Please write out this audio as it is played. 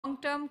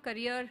long-term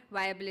career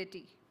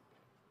viability.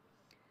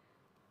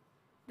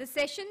 The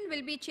session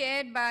will be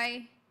chaired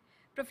by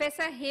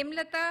Professor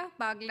Hemlata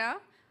Bagla,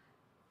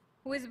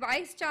 who is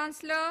Vice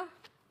Chancellor,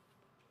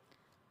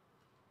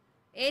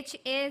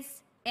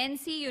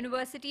 HSNC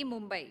University,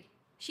 Mumbai.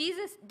 She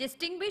is a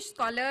distinguished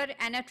scholar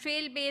and a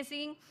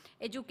trailblazing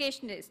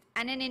educationist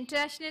and an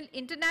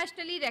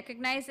internationally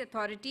recognized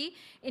authority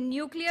in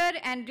nuclear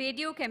and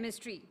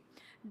radiochemistry.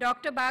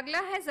 Dr.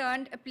 Bagla has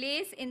earned a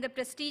place in the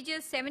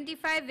prestigious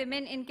 75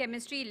 Women in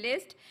Chemistry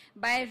list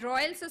by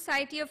Royal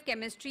Society of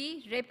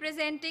Chemistry,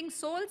 representing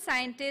sole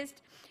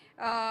scientist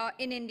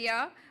in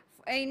India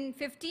in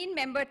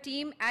 15-member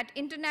team at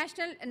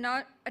International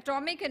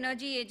Atomic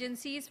Energy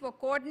Agencies for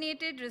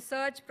coordinated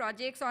research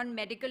projects on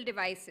medical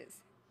devices.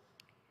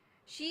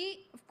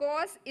 She, of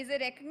course, is a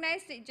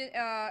recognized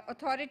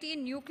authority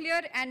in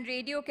nuclear and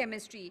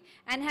radiochemistry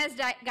and has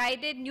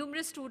guided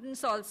numerous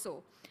students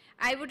also.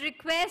 I would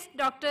request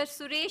Dr.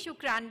 Suresh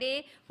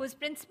Ukrande, who is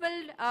Principal,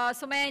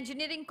 Somaiya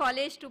Engineering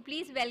College, to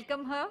please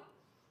welcome her.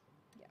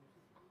 Yeah.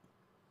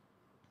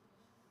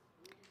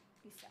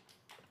 Please, sir.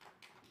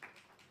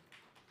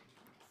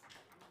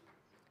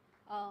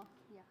 Yeah.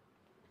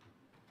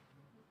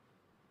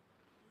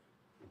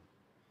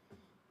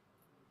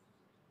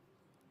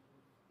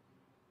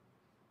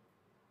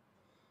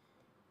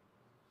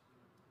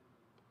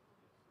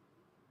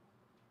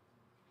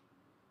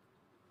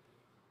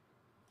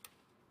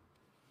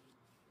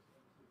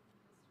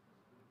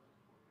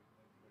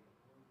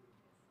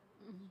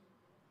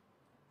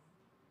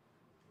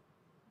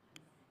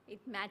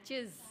 It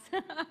matches.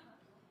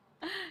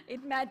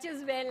 It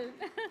matches well.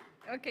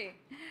 Okay.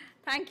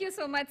 Thank you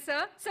so much,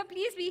 sir. So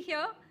please be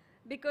here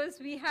because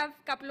we have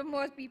a couple of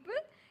more people.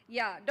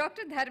 Yeah,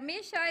 Dr.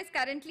 Dharmesh Shah is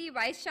currently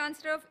Vice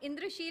Chancellor of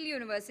Indrashil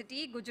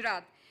University,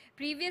 Gujarat.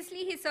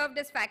 Previously, he served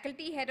as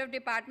faculty head of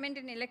department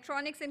in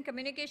Electronics and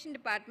Communication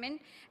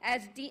Department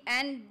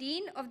and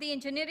Dean of the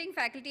Engineering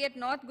Faculty at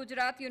North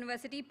Gujarat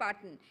University,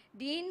 Patan,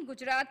 Dean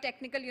Gujarat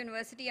Technical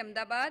University,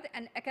 Ahmedabad,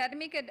 and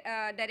Academic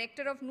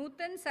Director of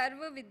Nutan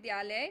Sarva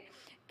Vidyalaya,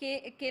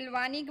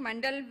 Kelwani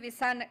Mandal,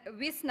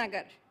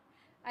 Visnagar.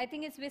 I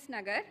think it's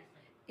Visnagar.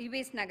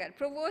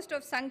 Provost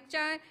of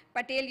Sancha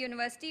Patel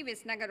University,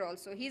 Visnagar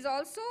also. He's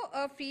also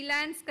a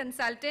freelance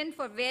consultant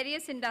for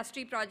various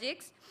industry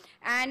projects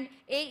and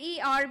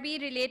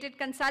AERB related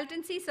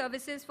consultancy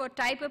services for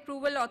type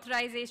approval,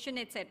 authorization,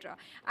 etc.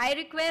 I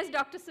request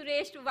Dr.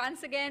 Suresh to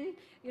once again,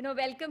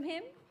 welcome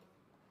him.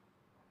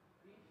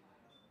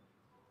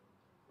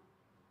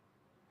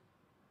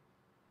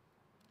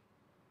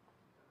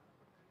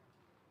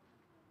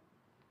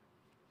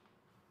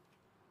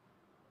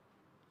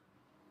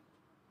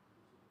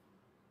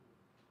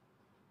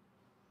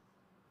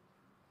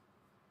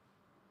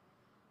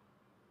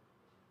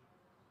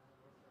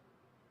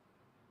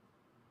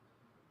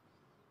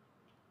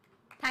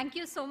 Thank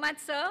you so much,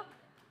 sir.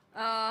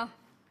 Our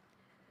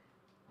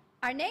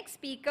next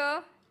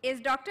speaker is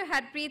Dr.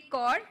 Harpreet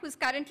Kaur, who is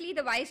currently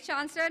the Vice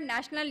Chancellor,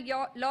 National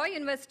Law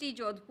University,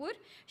 Jodhpur.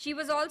 She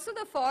was also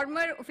the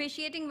former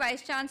officiating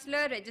Vice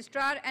Chancellor,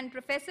 Registrar, and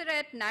Professor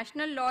at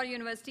National Law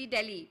University,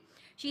 Delhi.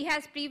 She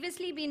has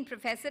previously been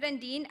Professor and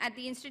Dean at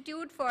the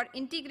Institute for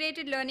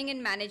Integrated Learning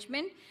and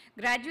Management,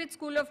 Graduate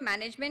School of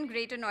Management,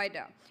 Greater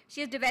Noida.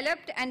 She has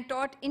developed and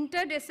taught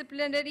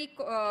interdisciplinary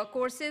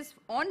courses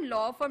on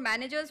law for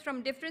managers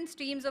from different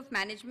streams of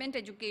management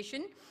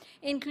education,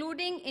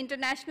 including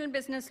international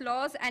business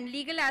laws and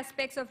legal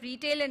aspects of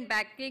retail and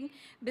banking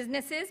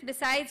businesses,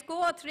 besides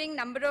co-authoring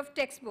number of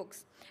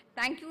textbooks.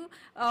 Thank you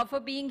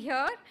for being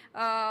here.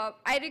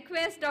 I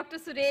request Dr.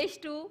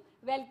 Suresh to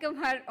welcome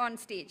her on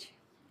stage.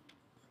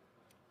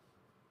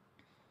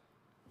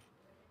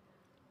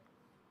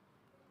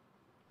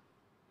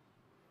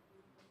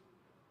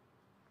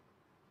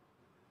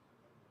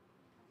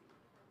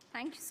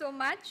 Thank you so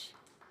much.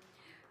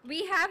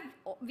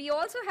 We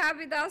also have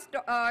with us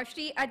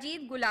Shri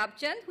Ajit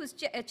Gulabchand, who is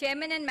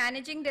Chairman and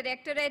Managing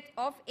Director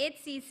of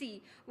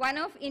HCC, one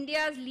of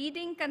India's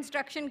leading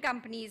construction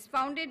companies,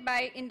 founded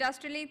by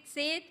industrialist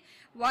Seth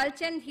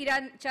Walchand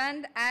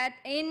Hirachand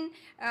in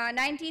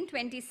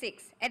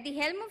 1926. At the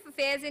helm of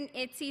affairs in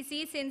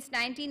HCC since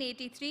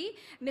 1983,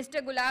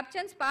 Mr.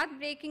 Gulabchand's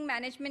path-breaking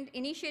management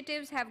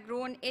initiatives have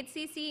grown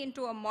HCC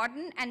into a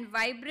modern and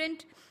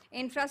vibrant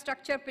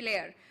infrastructure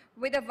player,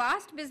 with a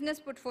vast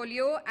business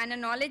portfolio and a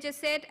knowledge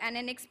asset and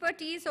an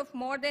expertise of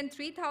more than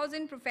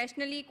 3,000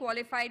 professionally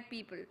qualified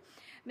people.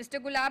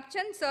 Mr.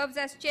 Gulabchand serves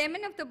as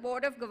Chairman of the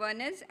Board of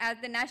Governors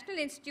at the National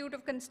Institute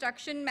of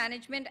Construction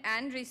Management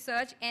and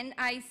Research,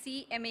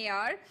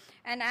 NICMAR,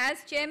 and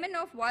as Chairman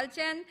of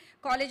Walchand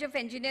College of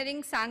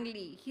Engineering,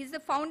 Sangli. He is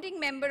the founding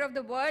member of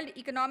the World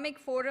Economic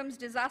Forum's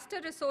Disaster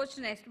Research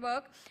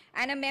Network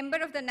and a member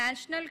of the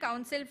National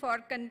Council for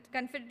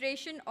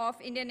Confederation of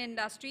Indian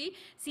Industry,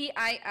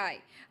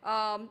 CII.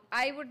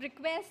 I would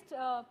request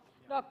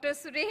Dr.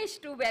 Suresh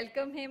to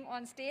welcome him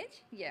on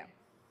stage. Yeah.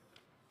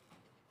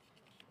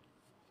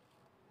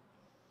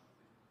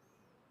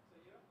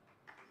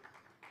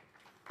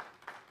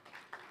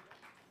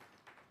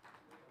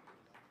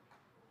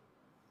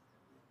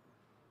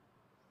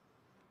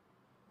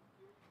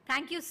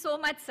 Thank you so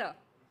much, sir.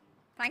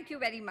 Thank you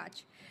very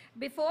much.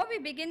 Before we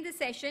begin the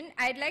session,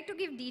 I'd like to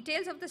give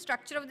details of the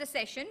structure of the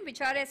session,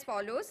 which are as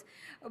follows.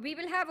 We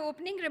will have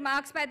opening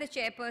remarks by the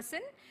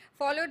chairperson,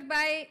 followed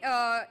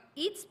by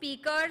each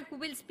speaker who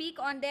will speak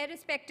on their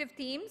respective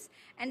themes,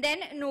 and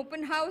then an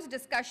open house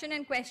discussion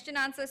and question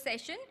answer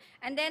session,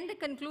 and then the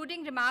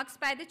concluding remarks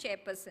by the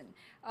chairperson.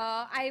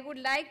 I would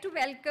like to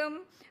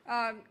welcome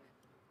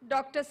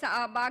Dr.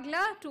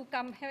 Bagla to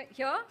come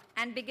here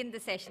and begin the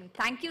session.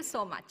 Thank you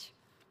so much.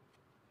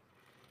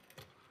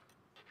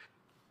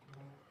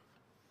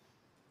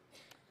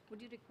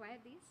 Would you require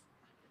these?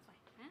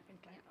 Fine. Huh?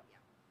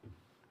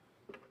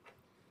 Yeah.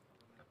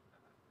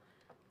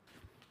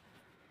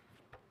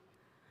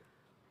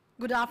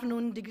 Good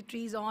afternoon,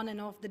 dignitaries on and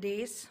off the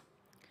days.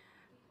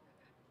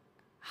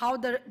 How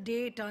the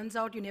day turns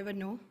out, you never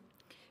know.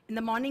 In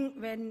the morning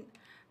when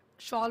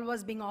shawl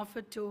was being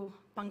offered to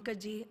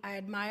Pankajji, I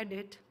admired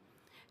it.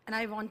 And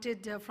I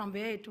wanted from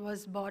where it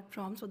was bought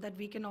from so that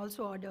we can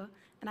also order,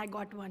 and I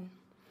got one.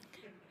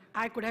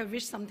 I could have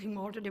wished something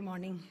more today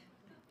morning.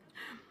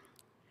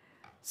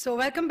 So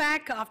welcome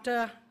back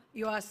after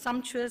your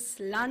sumptuous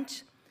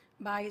lunch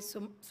by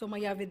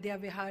Somaiya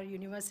Vidyavihar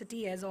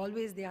University. As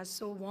always, they are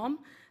so warm.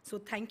 So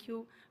thank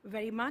you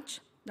very much,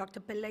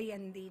 Dr. Pillai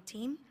and the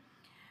team.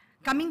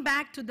 Coming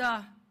back to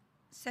the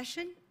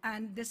session,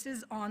 and this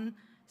is on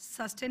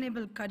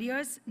sustainable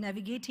careers,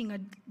 navigating a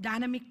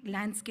dynamic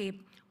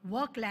landscape,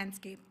 work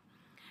landscape.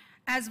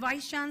 As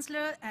Vice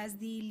Chancellor, as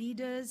the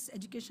leaders,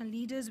 education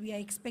leaders, we are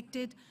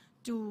expected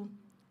to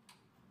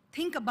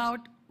think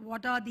about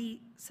what are the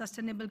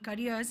sustainable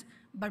careers,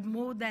 but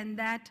more than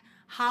that,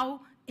 how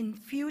in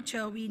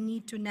future we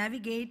need to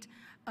navigate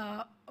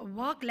a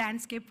work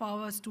landscape for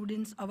our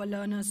students, our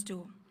learners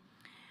too.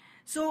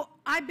 So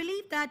I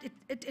believe that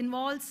it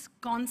involves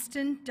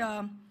constant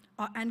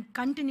and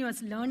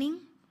continuous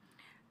learning.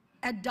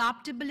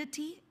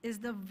 Adaptability is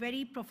the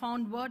very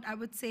profound word, I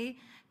would say,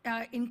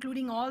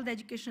 including all the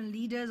education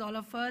leaders, all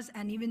of us,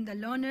 and even the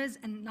learners,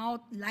 and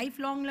now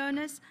lifelong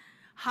learners.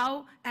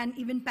 How, and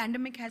even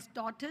pandemic has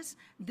taught us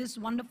this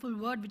wonderful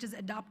word, which is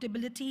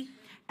adaptability,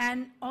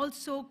 and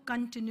also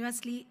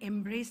continuously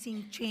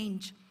embracing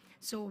change.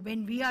 So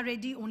when we are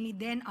ready, only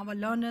then our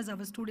learners,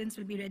 our students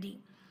will be ready.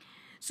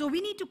 So we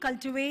need to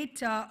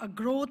cultivate a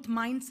growth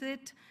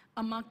mindset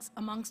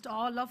amongst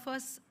all of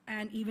us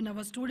and even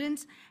our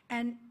students.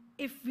 And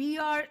if we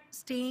are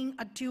staying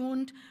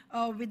attuned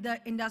with the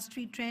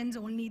industry trends,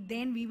 only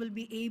then we will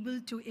be able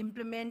to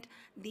implement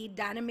the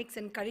dynamics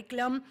and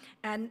curriculum,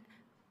 and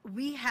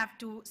we have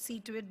to see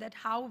to it that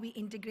how we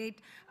integrate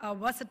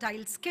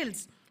versatile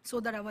skills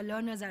so that our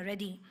learners are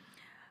ready.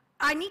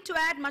 I need to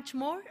add much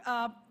more,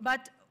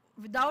 but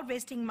without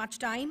wasting much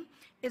time,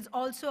 it's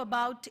also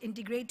about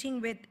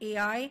integrating with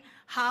AI,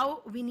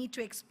 how we need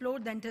to explore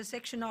the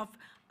intersection of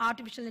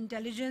artificial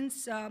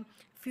intelligence,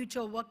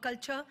 future work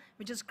culture,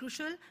 which is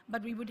crucial,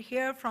 but we would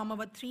hear from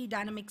our three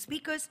dynamic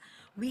speakers.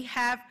 We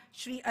have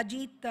Shri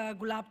Ajit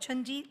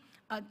Gulabchandji,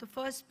 the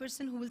first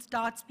person who will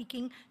start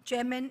speaking,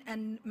 Chairman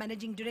and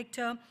Managing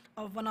Director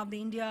of one of the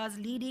India's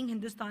leading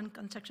Hindustan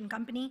construction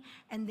company.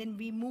 And then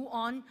we move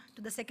on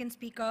to the second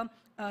speaker,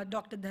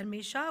 Dr.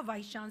 Dharmesha,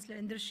 Vice Chancellor,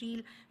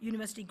 Indrashil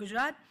University,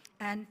 Gujarat.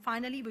 And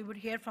finally, we would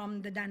hear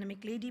from the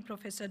dynamic lady,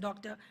 Professor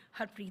Dr.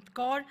 Harpreet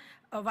Kaur,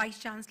 Vice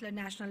Chancellor,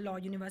 National Law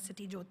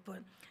University, Jodhpur.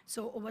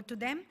 So over to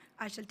them.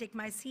 I shall take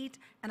my seat,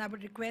 and I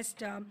would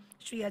request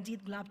Shri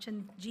Ajit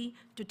Gulabchandji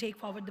to take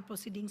forward the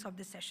proceedings of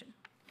this session.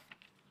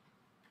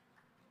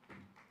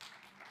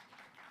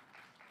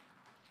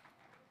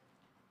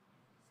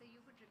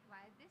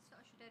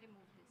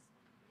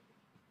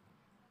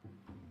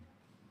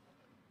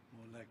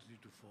 Likely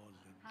to fall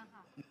then.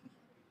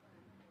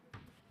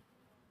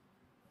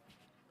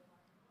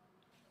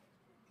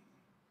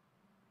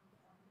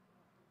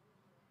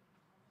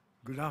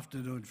 Good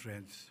afternoon,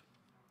 friends.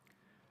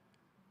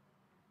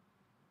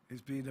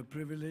 It's been a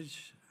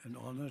privilege and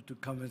honor to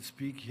come and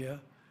speak here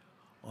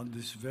on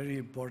this very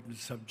important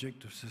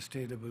subject of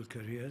sustainable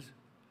careers.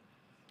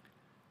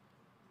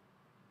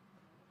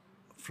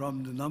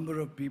 From the number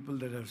of people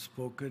that have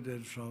spoken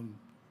and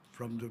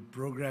from the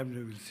program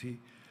you will see,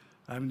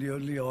 I'm the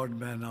only odd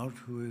man out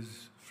who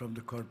is from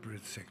the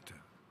corporate sector.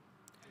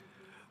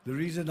 The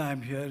reason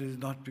I'm here is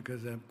not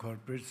because I'm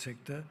corporate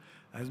sector,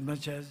 as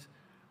much as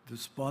the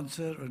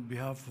sponsor on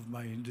behalf of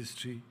my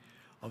industry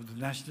of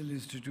the National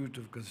Institute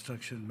of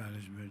Construction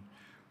Management,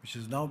 which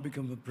has now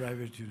become a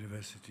private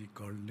university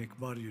called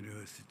Nikmar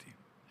University.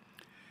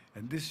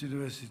 And this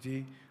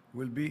university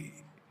will be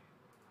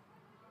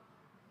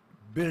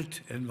built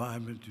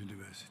environment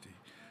university.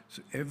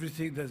 So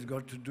everything that's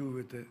got to do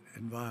with the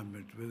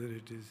environment, whether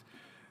it is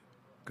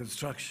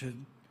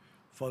construction,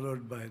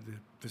 followed by the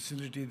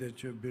facility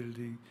that you're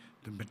building,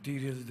 the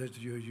materials that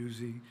you're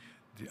using,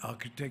 the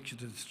architecture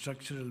and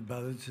structural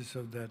balances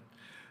of that,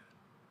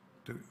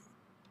 the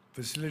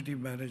facility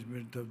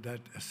management of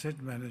that,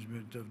 asset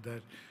management of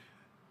that,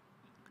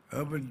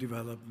 urban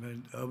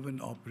development,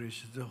 urban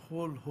operations, a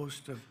whole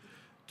host of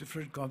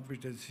different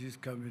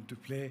competencies come into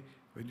play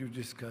when you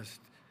discuss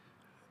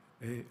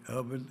a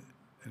urban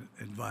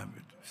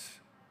environment.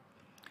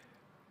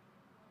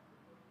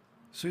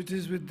 So it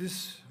is with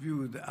this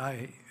view that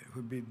I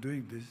have been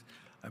doing this.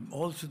 I'm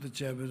also the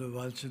chairman of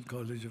Walchand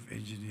College of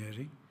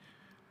Engineering,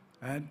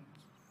 and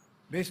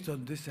based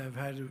on this, I've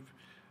had a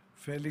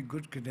fairly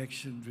good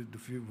connection with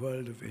the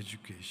world of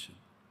education.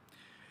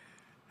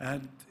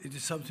 And it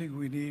is something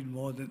we need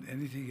more than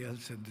anything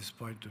else at this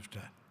point of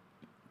time.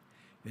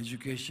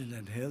 Education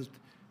and health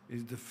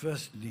is the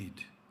first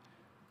need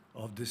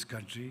of this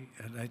country,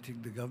 and I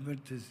think the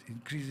government is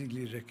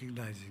increasingly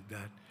recognizing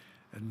that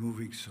and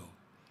moving so.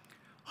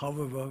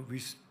 However,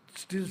 we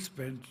still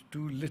spend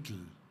too little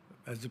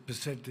as a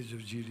percentage of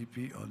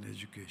GDP on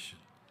education.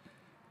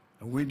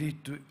 And we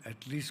need to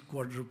at least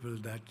quadruple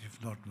that, if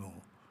not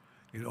more,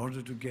 in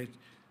order to get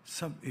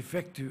some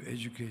effective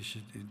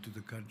education into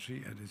the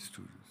country and its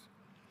students.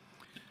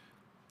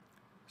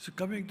 So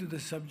coming to the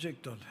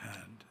subject on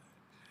hand,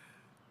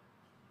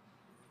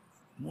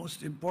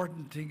 most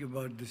important thing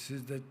about this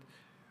is that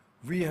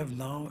we have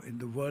now in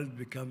the world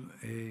become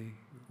a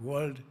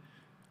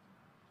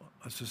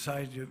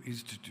society of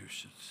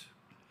institutions.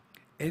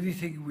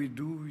 Anything we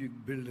do, we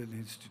build an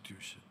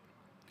institution.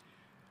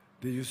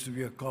 There used to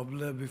be a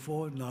cobbler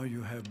before, now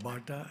you have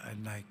Bata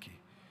and Nike.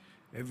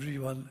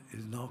 Everyone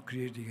is now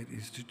creating an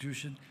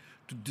institution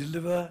to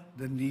deliver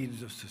the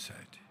needs of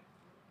society.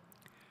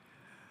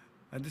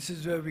 And this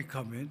is where we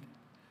come in,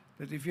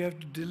 that if you have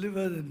to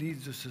deliver the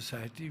needs of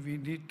society, we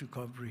need to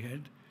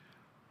comprehend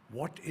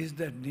what is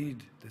that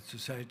need that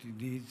society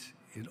needs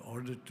in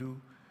order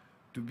to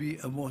be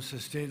a more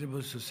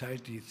sustainable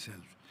society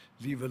itself,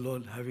 leave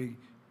alone having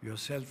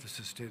yourself a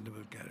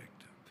sustainable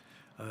character,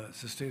 a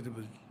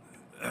sustainable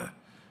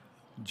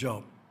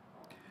job.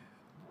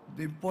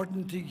 The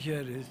important thing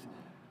here is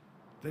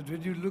that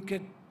when you look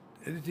at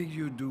anything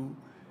you do,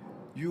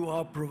 you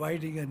are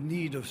providing a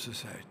need of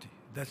society.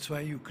 That's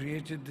why you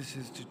created this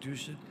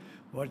institution.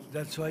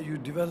 That's why you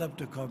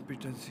developed a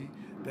competency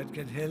that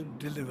can help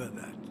deliver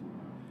that.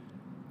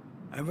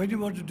 And when you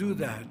want to do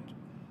that,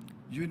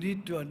 you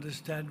need to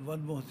understand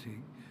one more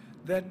thing,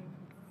 that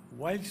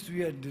whilst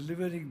we are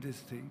delivering this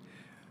thing,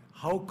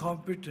 how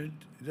competent,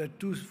 there are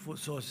two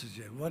sources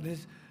here. One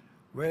is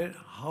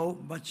how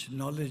much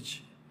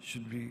knowledge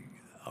should be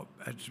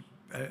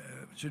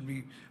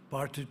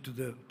parted to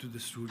the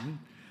student,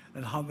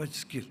 and how much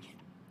skill.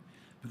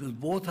 Because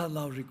both are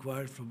now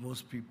required for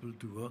most people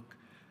to work,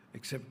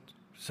 except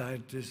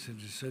scientists and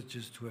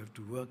researchers who have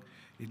to work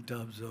in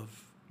terms of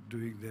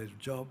doing their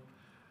job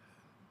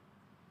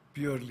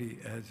purely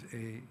as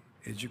a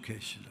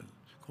educational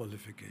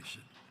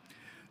qualification.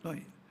 Now,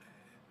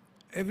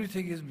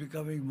 everything is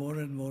becoming more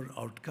and more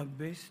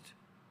outcome-based,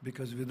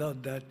 because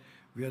without that,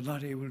 we are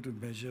not able to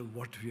measure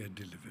what we are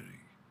delivering.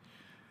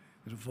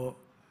 You know, for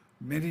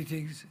many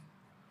things,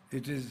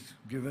 it is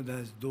given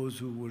as those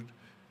who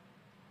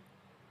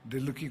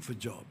they're looking for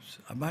jobs.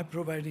 Am I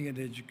providing an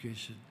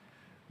education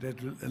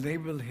that will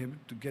enable him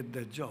to get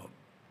that job?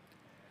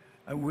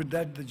 And would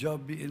the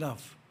job be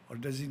enough? Or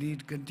does he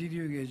need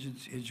continuing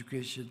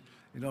education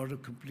in order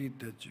to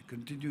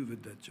continue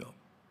with that job?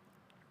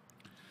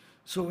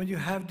 So when you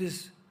have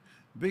this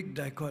big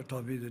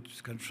dichotomy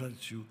that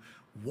confronts you,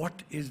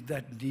 what is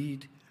that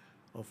need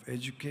of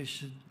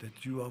education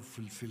that you are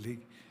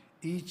fulfilling?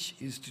 Each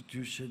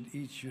institution,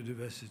 each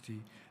university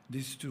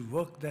needs to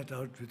work that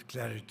out with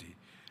clarity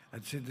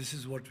and say, this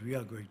is what we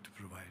are going to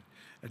provide,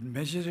 and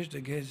measure it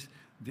against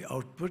the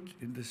output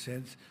in the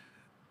sense,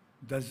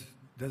 does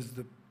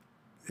the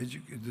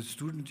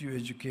student you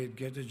educate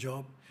get a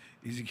job?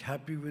 Is he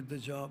happy with the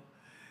job?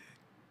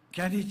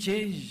 Can he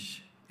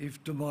change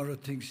if tomorrow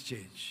things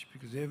change?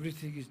 Because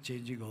everything is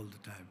changing all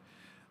the time.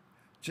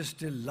 Just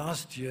till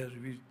last year,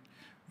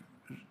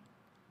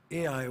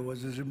 AI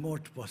was a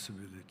remote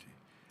possibility.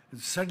 And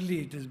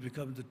suddenly it has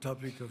become the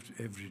topic of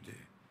every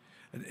day.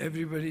 And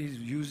everybody is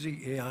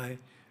using AI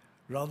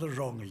rather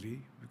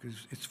wrongly,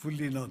 because it's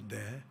fully not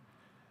there.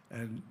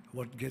 And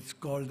what gets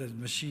called as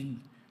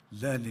machine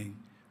learning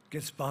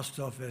gets passed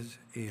off as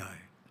AI.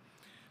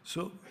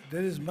 So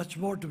there is much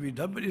more to be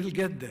done, but it'll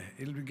get there.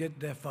 It'll get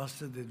there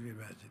faster than we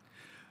imagine.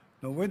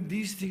 Now, when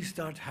these things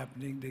start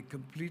happening, they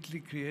completely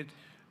create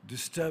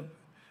disruptions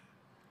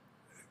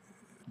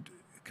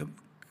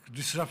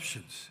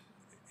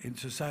in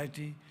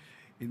society,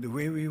 in the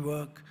way we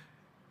work,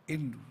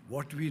 in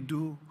what we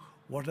do,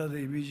 what are the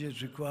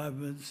immediate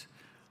requirements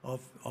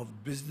of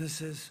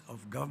businesses,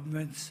 of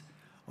governments,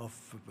 of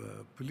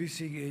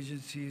policing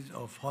agencies,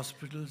 of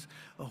hospitals,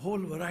 a whole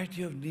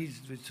variety of needs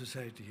which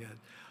society has.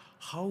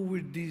 How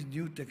would these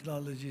new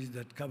technologies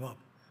that come up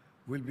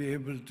will be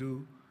able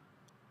to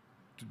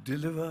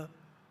deliver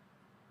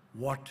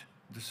what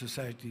the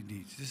society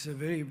needs? This is a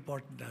very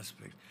important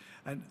aspect.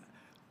 And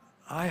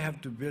I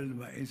have to build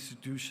my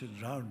institution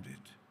around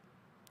it.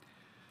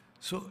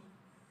 So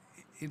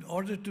in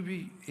order to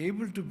be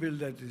able to build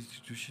that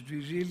institution,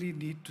 we really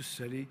need to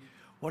study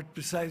what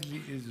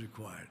precisely is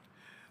required.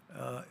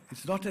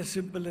 It's not as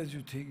simple as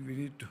you think. We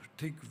need to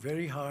think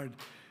very hard,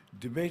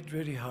 debate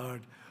very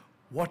hard.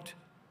 What,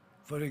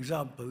 for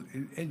example,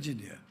 in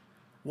engineer,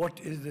 what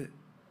is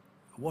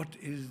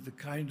the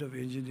kind of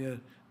engineer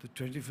the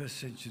 21st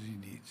century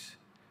needs.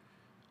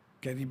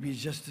 Can he be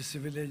just a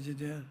civil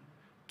engineer?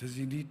 Does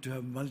he need to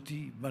have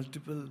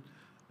multiple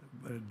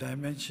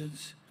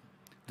dimensions?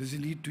 Does he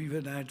need to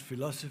even add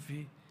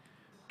philosophy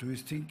to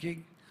his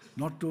thinking?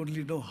 Not to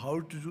only know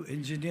how to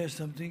engineer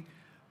something,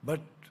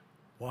 but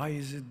why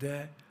is it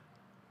there?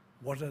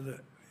 What are the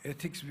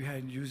ethics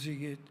behind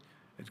using it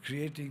and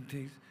creating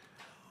things?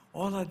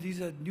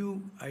 These are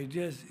new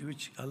ideas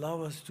which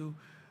allow us to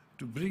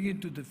bring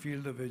into the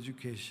field of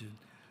education.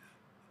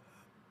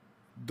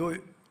 Though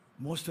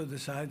most of the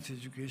science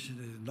education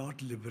is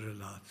not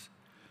liberal arts,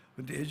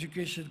 but the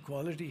education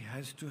quality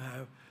has to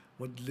have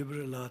what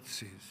liberal arts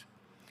says.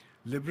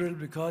 Liberal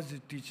because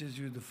it teaches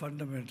you the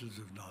fundamentals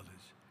of knowledge,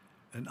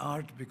 and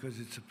art because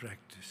it's a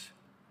practice.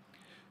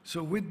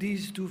 So with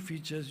these two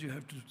features, you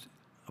have to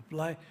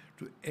apply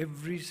to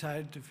every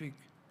scientific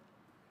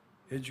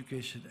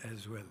education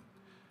as well.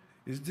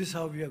 Is this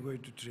how we are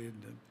going to train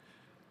them?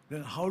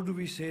 Then how do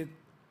we say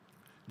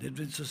that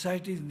when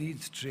society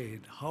needs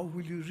trade, how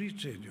will you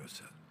retrain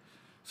yourself?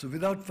 So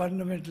without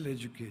fundamental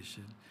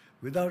education,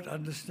 without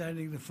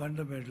understanding the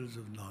fundamentals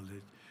of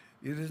knowledge,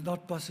 it is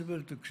not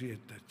possible to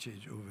create that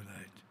change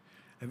overnight.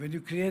 And when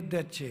you create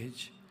that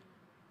change,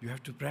 you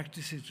have to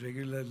practice it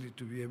regularly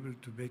to be able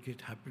to make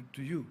it happen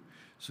to you,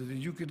 so that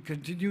you can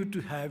continue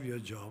to have your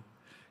job,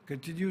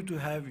 continue to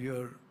have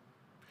your,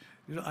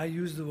 I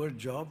use the word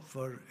job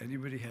for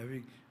anybody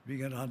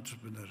being an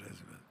entrepreneur as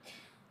well.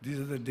 These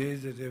are the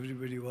days that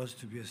everybody wants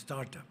to be a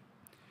startup.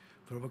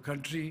 From a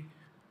country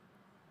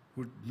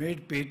who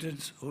made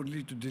patents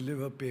only to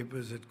deliver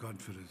papers at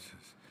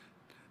conferences.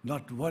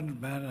 Not one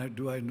man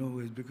do I know who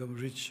has become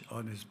rich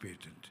on his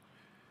patent.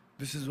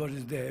 This is what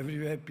is there.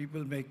 Everywhere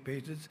people make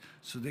patents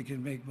so they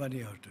can make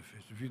money out of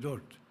it. We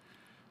don't.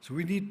 So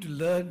we need to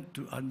learn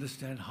to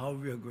understand how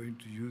we are going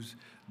to use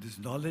this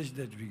knowledge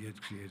that we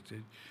get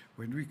created.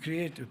 When we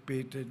create a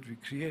patent, we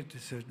create a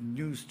certain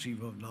new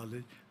stream of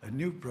knowledge, a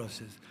new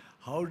process.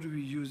 How do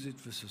we use it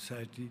for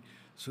society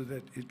so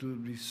that it will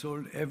be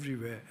sold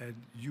everywhere and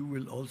you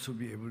will also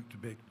be able to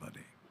make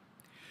money?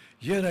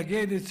 Here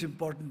again, it's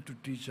important to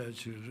teach our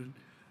children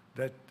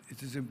that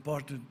it is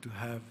important to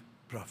have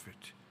profit,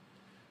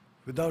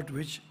 without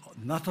which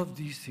none of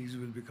these things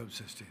will become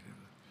sustainable.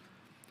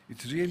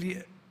 It's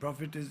really,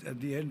 profit is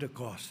at the end a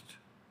cost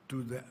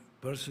to the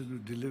person who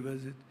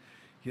delivers it.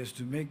 He has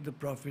to make the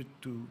profit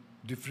to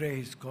defray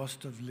his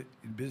cost of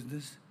in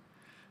business,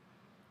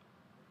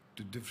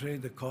 to defray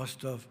the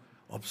cost of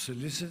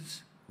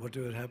obsolescence,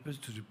 whatever happens,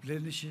 to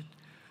replenish it,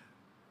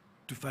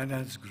 to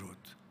finance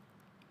growth.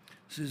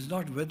 So it's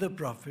not whether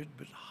profit,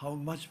 but how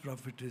much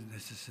profit is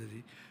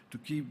necessary to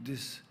keep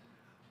this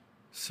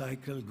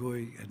cycle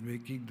going and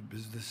making the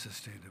business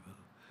sustainable.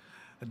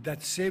 And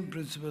that same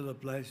principle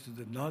applies to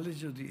the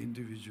knowledge of the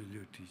individual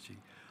you're teaching.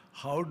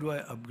 How do I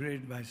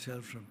upgrade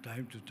myself from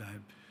time to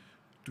time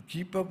to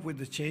keep up with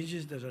the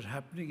changes that are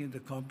happening in the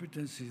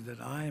competencies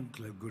that I am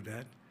good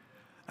at?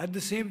 At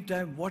the same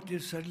time, what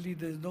if suddenly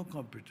there's no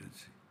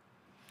competency?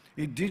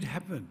 It did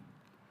happen.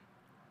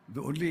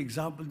 The only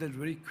example that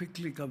very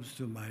quickly comes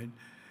to mind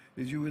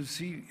is you will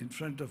see in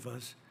front of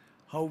us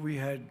how we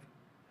had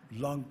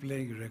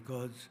long-playing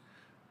records,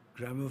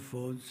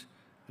 gramophones.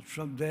 And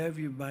from there,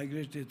 we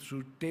migrated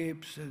through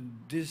tapes and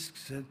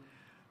discs and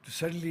to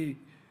suddenly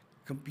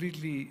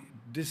completely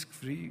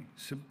disc-free,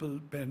 simple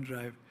pen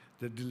drive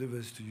that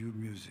delivers to you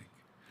music.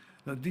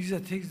 Now, these are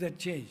things that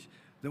change.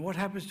 Then what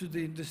happens to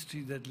the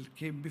industry that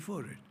came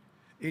before it?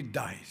 It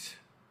dies.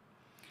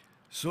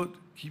 So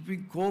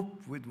keeping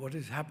cope with what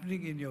is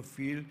happening in your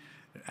field,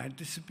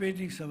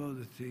 anticipating some of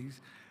the things,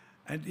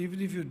 and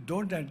even if you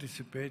don't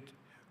anticipate,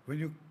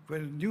 when a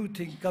new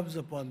thing comes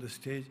upon the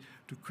stage,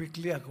 to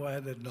quickly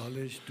acquire that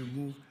knowledge, to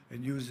move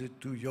and use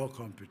it to your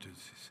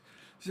competencies.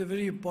 It's a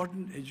very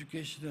important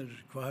educational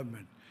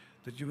requirement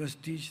that you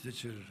must teach the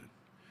children.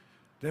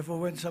 Therefore,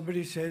 when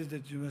somebody says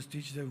that you must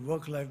teach them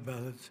work-life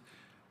balance,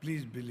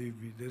 please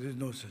believe me, there is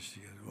no such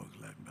thing as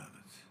work-life balance.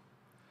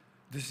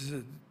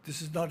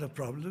 This is not a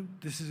problem,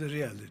 this is a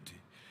reality.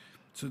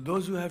 So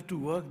those who have to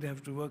work, they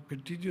have to work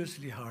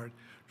continuously hard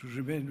to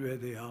remain where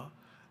they are,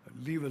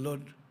 leave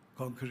alone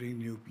conquering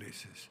new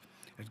places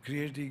and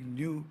creating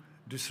new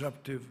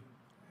disruptive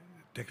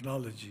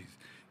technologies,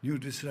 new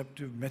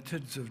disruptive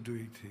methods of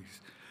doing things.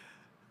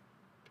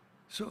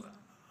 So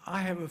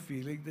I have a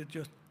feeling that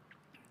your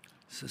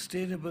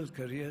sustainable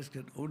careers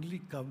can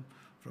only come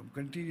from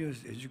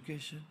continuous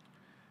education,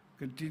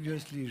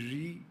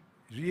 continuously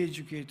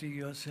re-educating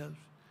yourself,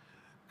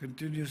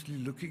 continuously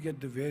looking at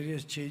the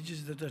various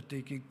changes that are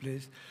taking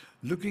place,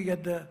 looking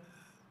at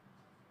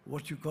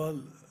what you call,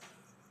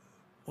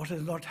 what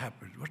has not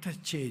happened, what has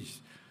changed.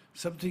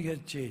 Something has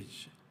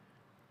changed.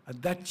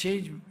 And that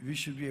change we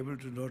should be able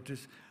to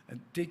notice,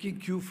 and taking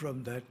cue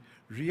from that,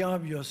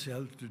 rearm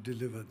yourself to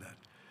deliver that.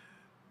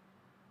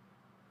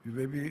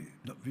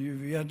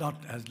 We are not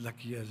as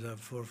lucky as our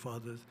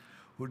forefathers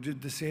who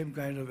did the same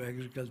kind of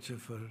agriculture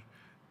for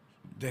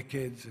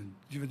decades and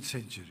even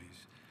centuries.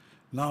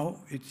 Now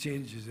it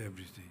changes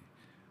everything.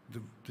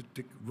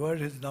 The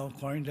word is now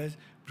coined as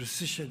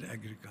precision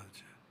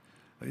agriculture.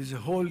 It's a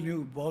whole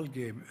new ball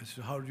game as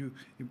to how do you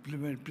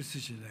implement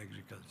precision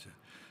agriculture.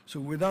 So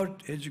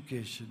without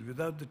education,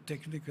 without the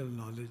technical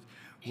knowledge,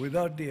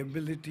 without the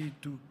ability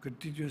to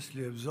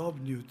continuously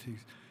absorb new things,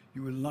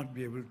 you will not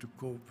be able to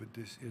cope with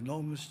this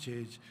enormous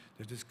change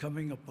that is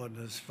coming upon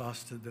us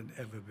faster than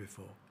ever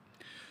before.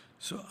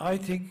 So I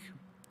think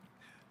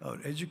our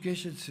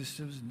education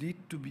systems need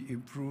to be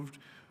improved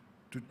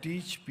to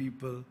teach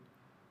people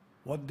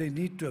what they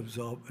need to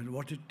absorb and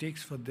what it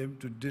takes for them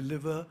to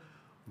deliver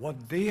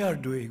what they are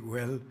doing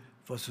well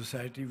for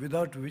society,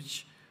 without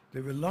which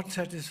they will not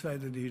satisfy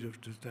the need of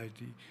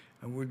society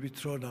and will be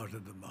thrown out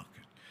of the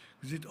market.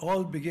 Because it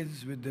all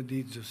begins with the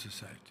needs of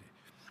society.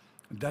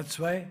 And that's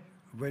why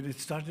when it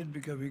started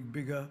becoming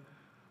bigger,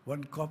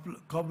 one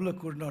cobbler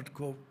could not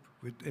cope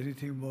with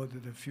anything more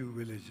than a few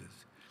villages.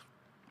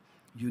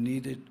 You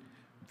needed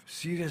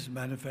serious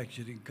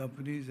manufacturing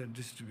companies and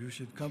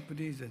distribution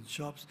companies and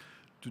shops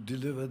to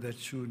deliver that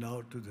shoe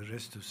now to the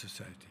rest of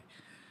society.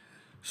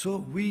 So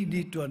we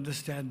need to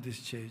understand this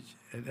change,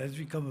 and as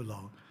we come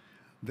along,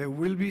 there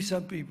will be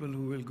some people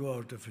who will go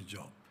out of a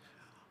job.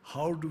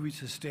 How do we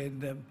sustain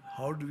them?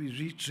 How do we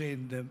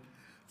retrain them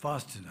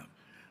fast enough?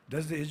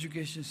 Does the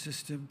education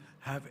system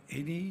have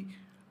any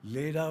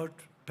laid out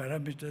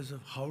parameters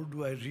of how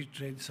do I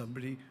retrain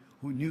somebody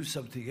who knew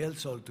something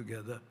else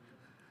altogether?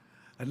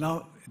 And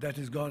now that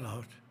has gone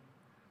out.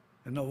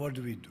 And now what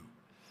do we do?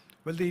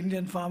 Well, the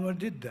Indian farmer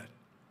did that.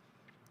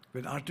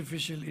 When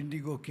artificial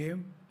indigo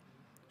came,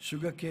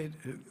 sugarcane,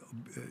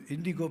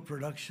 indigo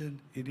production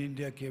in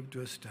India came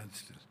to a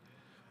standstill.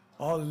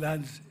 All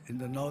lands in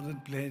the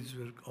northern plains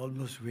were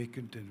almost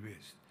vacant and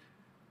waste.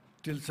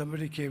 Till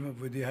somebody came up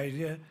with the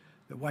idea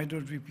that why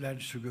don't we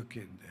plant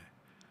sugarcane there?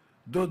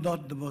 Though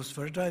not the most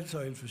fertile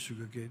soil for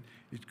sugarcane,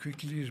 it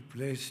quickly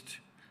replaced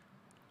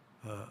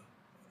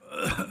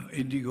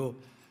indigo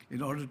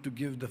in order to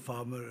give the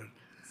farmer.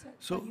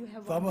 So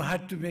farmer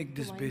had to make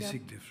this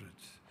basic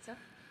difference. Sir?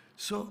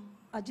 So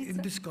Ajit, in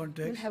sir, this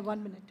context, you'll have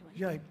 1 minute to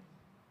answer. yeah.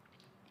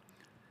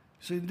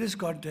 So in this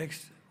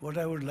context, what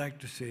I would like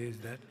to say is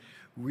that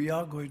we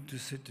are going to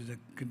sit in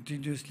a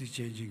continuously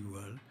changing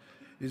world.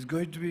 It's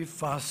going to be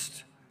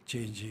fast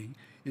changing.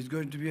 It's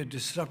going to be a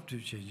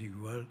disruptive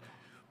changing world.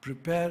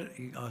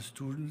 Preparing our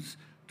students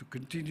to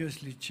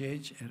continuously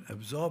change and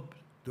absorb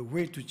the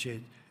way to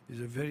change is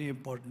a very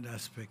important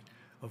aspect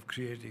of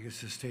creating a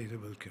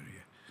sustainable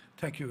career.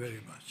 Thank you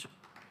very much.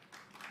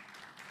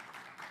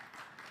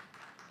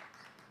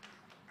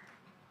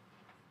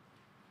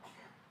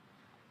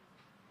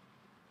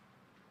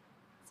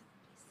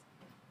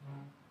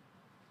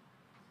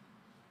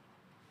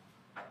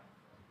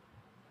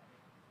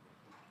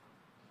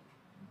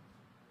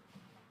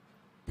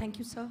 Thank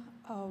you, sir.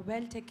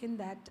 Well taken,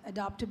 that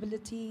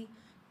adaptability,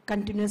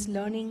 continuous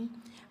learning,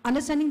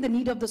 understanding the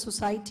need of the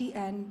society,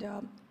 and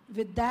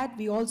with that,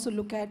 we also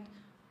look at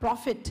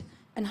profit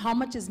and how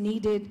much is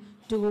needed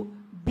to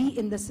be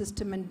in the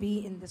system and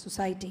be in the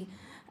society.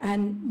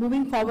 And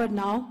moving forward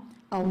now,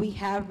 we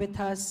have with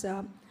us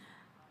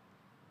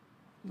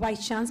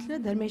Vice Chancellor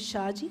Dharmesh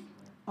Shahji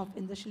of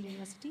Industrial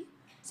University.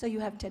 So you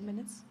have 10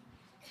 minutes.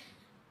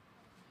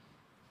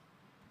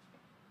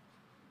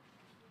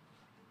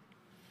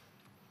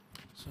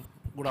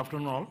 Good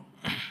afternoon, all.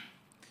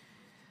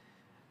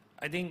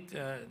 I think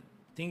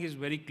thing is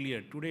very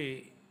clear.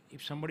 Today,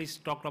 if somebody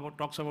talks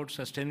about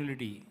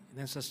sustainability,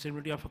 then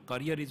sustainability of a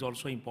career is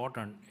also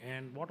important.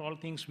 And what all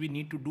things we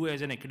need to do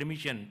as an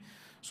academician,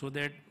 so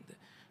that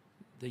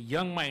the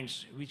young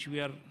minds, which we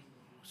are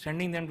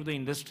sending them to the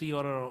industry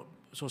or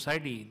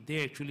society,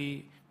 they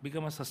actually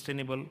become a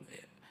sustainable,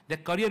 their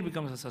career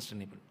becomes a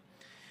sustainable.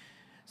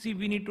 See,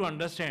 we need to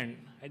understand,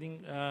 I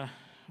think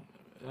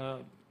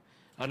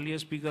earlier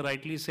speaker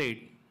rightly said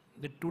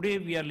that today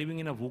we are living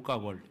in a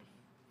VUCA world.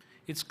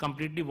 It's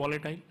completely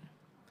volatile,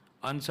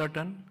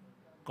 uncertain,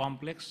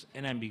 complex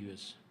and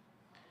ambiguous.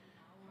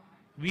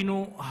 We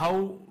know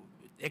how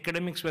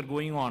academics were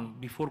going on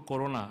before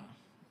Corona,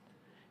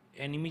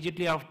 and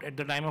immediately after, at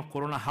the time of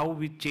Corona, how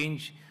we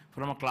changed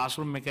from a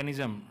classroom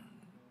mechanism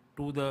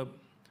to the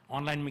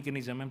online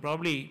mechanism. And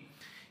probably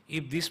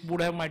if this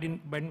would have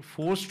been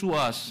forced to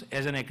us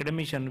as an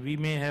academician, we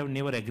may have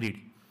never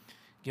agreed.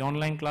 The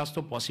online class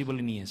to possible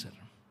nahi hai, sir.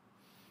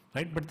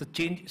 Right? But the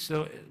change,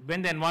 so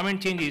when the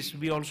environment changes,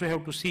 we also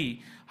have to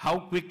see how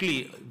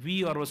quickly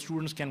we or our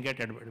students can get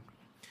adapted.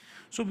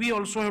 So we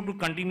also have to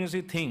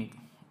continuously think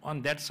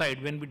on that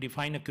side when we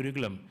define a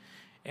curriculum.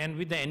 And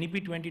with the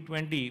NEP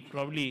 2020,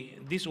 probably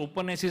this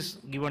openness is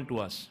given to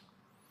us.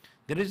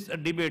 There is a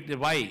debate,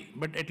 why,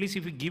 but at least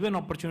if we give an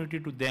opportunity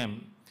to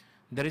them,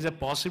 there is a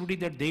possibility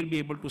that they'll be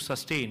able to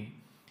sustain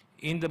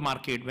in the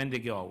market when they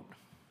go out.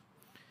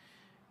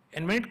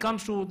 And when it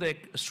comes to the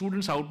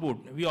students' output,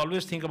 we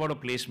always think about a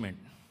placement.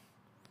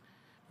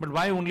 But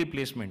why only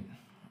placement?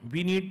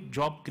 We need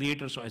job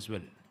creators as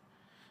well.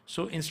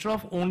 So instead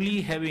of only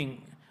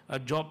having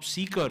job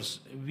seekers,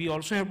 we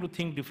also have to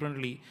think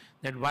differently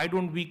that why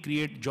don't we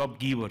create job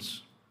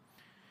givers?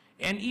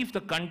 And if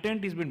the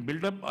content is been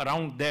built up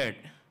around that,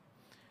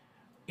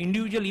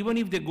 individual, even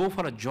if they go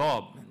for a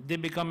job, they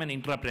become an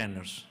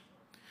entrepreneurs.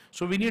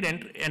 So we need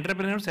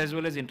entrepreneurs as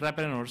well as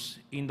intrapreneurs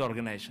in the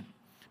organization.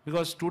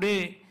 Because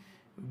today,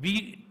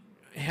 we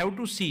have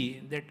to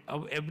see that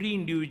every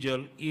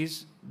individual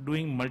is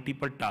doing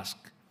multiple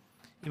tasks.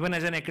 Even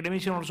as an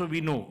academician also,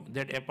 we know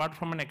that apart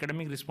from an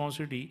academic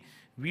responsibility,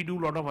 we do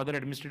a lot of other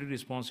administrative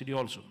responsibility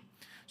also.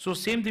 So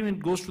same thing when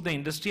it goes to the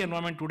industry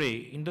environment today,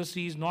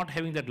 industry is not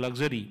having that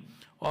luxury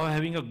of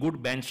having a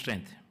good bench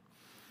strength.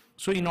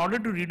 So in order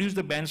to reduce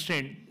the bench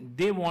strength,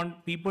 they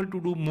want people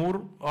to do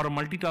more or a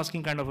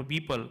multitasking kind of a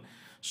people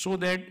so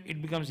that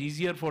it becomes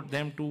easier for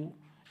them to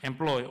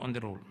employ on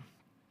the role.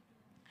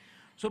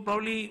 So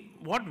probably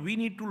what we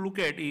need to look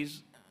at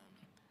is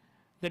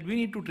that we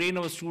need to train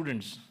our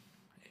students,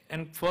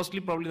 and firstly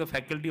probably the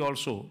faculty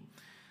also,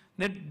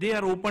 that they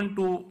are open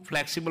to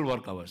flexible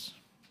work hours.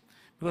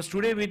 Because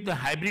today with the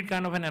hybrid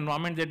kind of an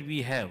environment that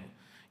we have,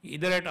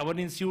 either at our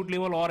institute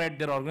level or at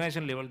their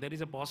organization level, there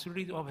is a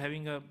possibility of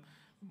having a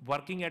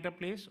working at a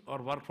place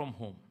or work from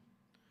home.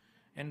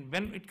 And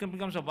when it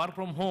becomes a work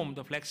from home,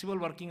 the flexible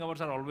working hours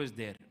are always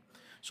there.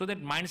 So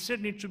that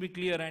mindset needs to be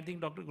clear. I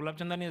think Dr.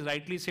 Gulabchandani has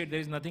rightly said there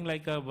is nothing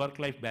like a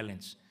work-life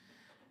balance.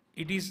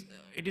 It is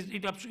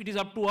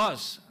up to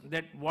us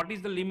that what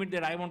is the limit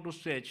that I want to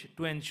stretch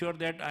to ensure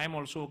that I am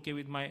also okay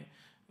with my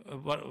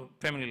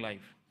family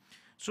life.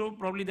 So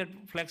probably that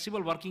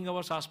flexible working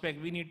hours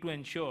aspect we need to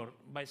ensure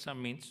by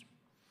some means.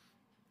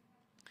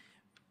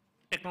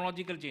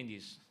 Technological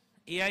changes.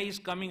 AI is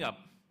coming up,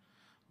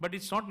 but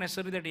it's not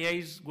necessary that AI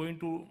is going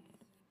to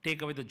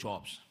take away the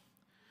jobs.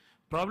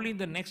 Probably in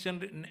the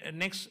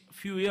next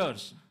few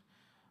years,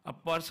 a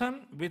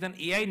person with an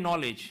AI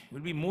knowledge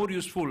will be more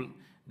useful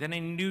than an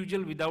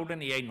individual without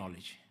an AI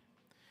knowledge.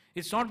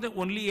 It's not the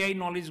only AI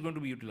knowledge is going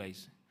to be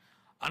utilized.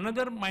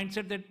 Another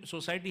mindset that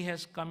society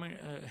has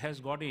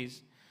got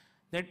is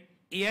that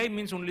AI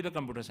means only the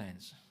computer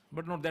science.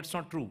 But no, that's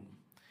not true.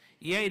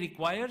 AI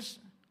requires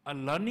a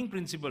learning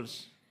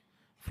principles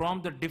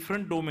from the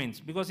different domains.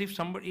 Because if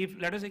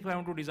let us say if I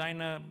want to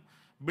design a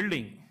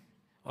building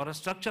or a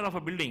structure of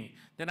a building,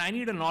 then I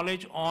need a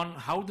knowledge on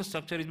how the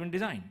structure has been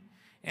designed.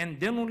 And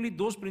then only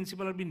those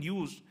principles have been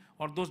used,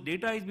 or those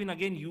data has been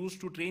again used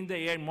to train the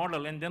AI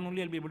model, and then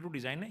only I'll be able to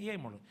design an AI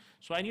model.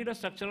 So I need a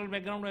structural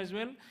background as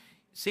well.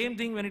 Same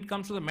thing when it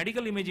comes to the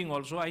medical imaging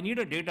also, I need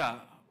a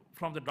data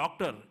from the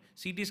doctor,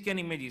 CT scan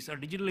images or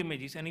digital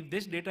images, and if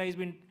this data has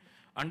been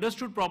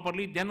understood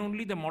properly, then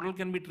only the model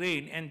can be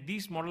trained, and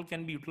this model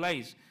can be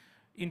utilized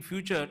in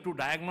future to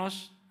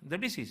diagnose the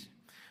disease.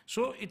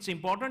 So it's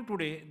important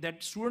today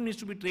that student needs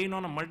to be trained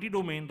on a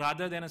multi-domain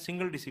rather than a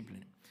single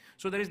discipline.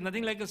 So there is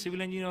nothing like a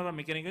civil engineer or a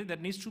mechanical. There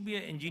needs to be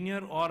an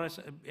engineer or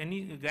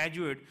any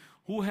graduate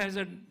who has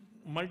a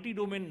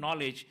multi-domain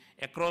knowledge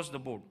across the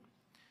board.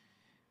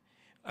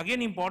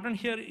 Again, important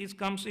here is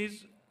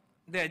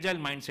the agile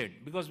mindset,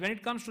 because when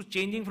it comes to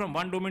changing from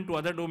one domain to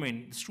other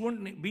domain,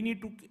 we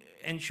need to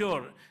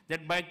ensure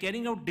that by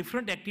carrying out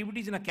different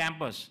activities in a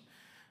campus,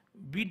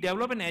 we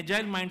develop an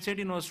agile mindset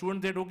in our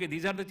students that, okay,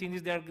 these are the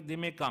changes that they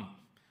may come.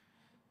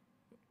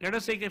 Let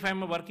us say if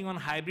I'm working on a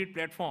hybrid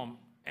platform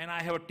and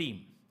I have a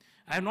team.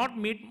 I have not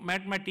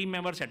met my team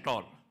members at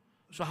all.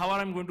 So how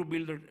am I going to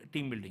build the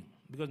team building?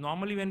 Because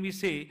normally when we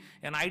say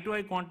an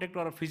eye-to-eye contact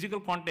or a physical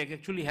contact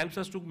actually helps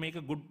us to make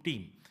a good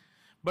team.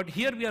 But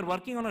here we are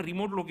working on a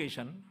remote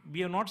location.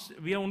 We have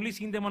only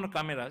seen them on the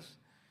cameras.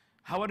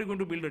 How are you going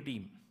to build a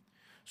team?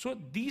 So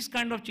these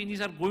kind of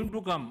changes are going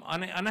to come,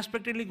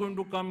 unexpectedly going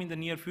to come in the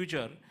near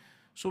future.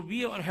 So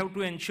we have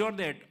to ensure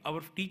that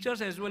our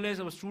teachers as well as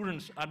our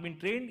students are being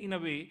trained in a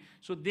way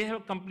so they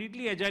have a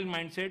completely agile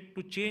mindset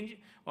to change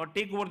or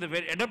take over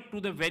adapt to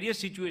the various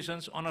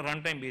situations on a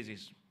runtime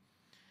basis.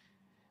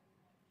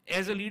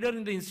 As a leader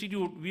in the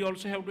institute, we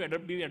also have to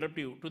be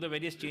adaptive to the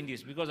various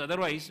changes, because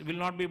otherwise we'll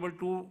not be able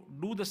to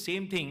do the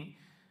same thing,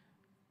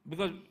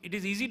 because it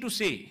is easy to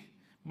say,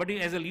 but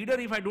as a leader,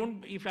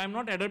 if I'm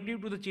not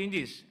adaptive to the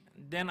changes,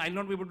 then I'll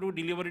not be able to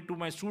deliver it to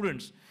my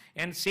students,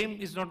 and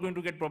same is not going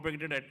to get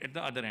propagated at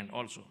the other end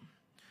also.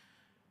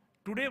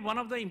 Today, one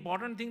of the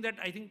important things that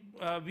I think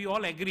we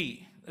all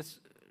agree is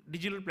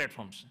digital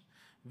platforms.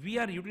 We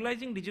are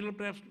utilizing digital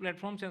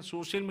platforms and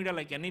social media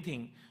like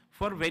anything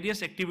for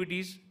various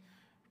activities,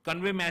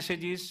 convey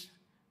messages,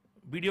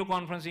 video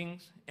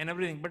conferencing, and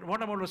everything. But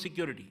what about the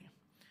security?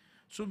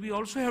 So we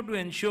also have to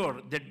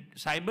ensure that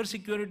cyber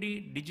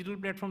security, digital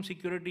platform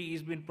security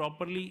is being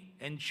properly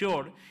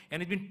ensured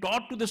and is being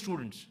taught to the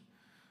students.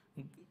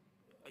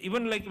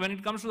 Even like when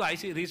it comes to the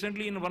ICC,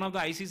 recently in one of the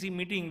ICC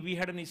meeting, we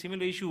had a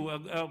similar issue,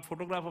 a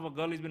photograph of a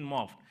girl has been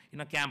morphed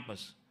in a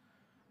campus.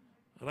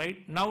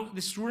 Right? Now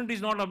the student is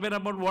not aware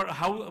about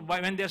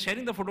when they are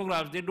sharing the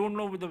photographs, they don't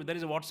know there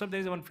is a WhatsApp, there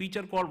is one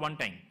feature called one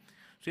time.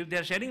 So if they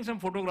are sharing some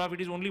photograph, it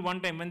is only one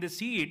time. When they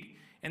see it,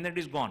 and then it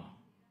is gone.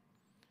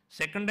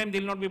 Second time, they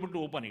will not be able to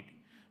open it.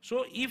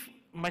 So if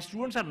my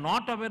students are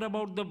not aware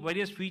about the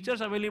various features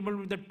available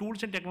with the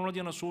tools and technology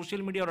on a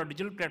social media or a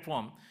digital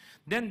platform,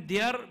 then they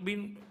are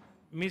being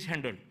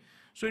mishandled.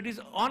 So it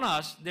is on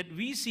us that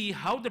we see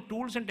how the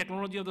tools and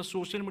technology of the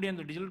social media and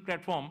the digital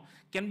platform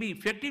can be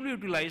effectively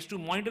utilized to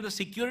monitor the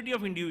security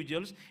of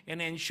individuals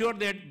and ensure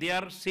that they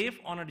are safe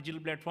on a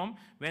digital platform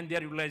when they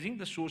are utilizing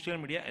the social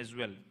media as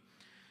well.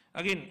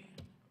 Again,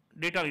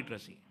 data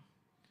literacy.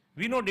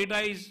 We know data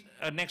is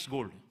next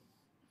gold.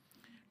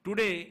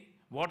 Today,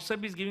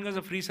 WhatsApp is giving us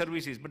a free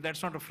services, but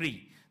that's not a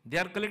free. They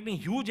are collecting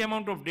huge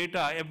amount of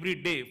data every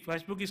day.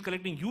 Facebook is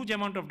collecting huge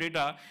amount of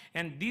data,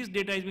 and these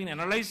data is being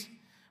analyzed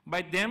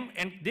by them,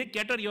 and they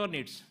cater your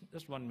needs.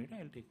 Just 1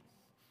 minute,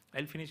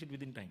 I'll finish it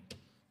within time.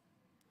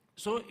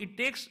 So it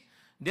takes,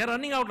 they're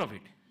running out of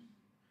it.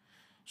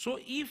 So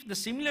if the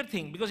similar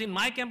thing, because in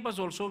my campus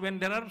also, when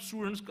there are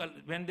students,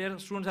 when their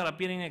students are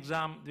appearing in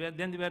exam,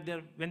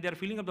 when they're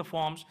filling up the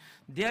forms,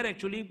 they are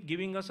actually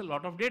giving us a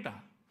lot of data.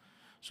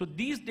 So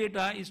these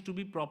data is to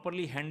be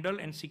properly handled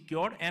and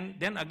secured, and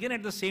then again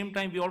at the same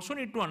time, we also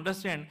need to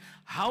understand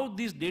how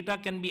this data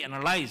can be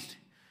analyzed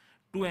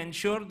to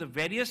ensure the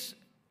various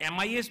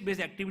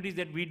MIS-based activities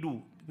that we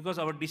do, because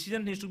our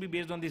decision needs to be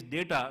based on this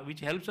data,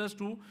 which helps us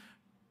to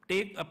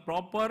take a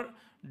proper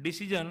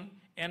decision,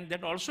 and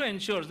that also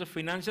ensures the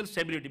financial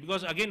stability.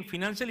 Because again,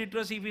 financial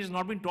literacy, if it is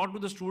not been taught to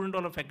the student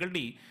or a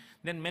faculty,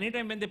 then many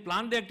times when they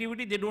plan the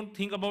activity, they don't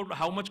think about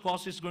how much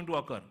cost is going to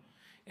occur.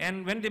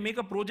 And when they make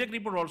a project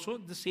report also,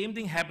 the same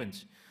thing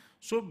happens.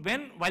 So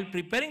while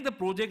preparing the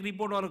project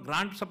report or a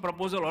grant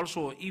proposal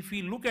also, if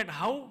we look at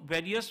how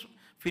various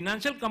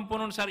financial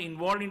components are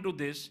involved into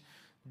this,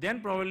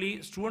 then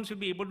probably students will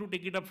be able to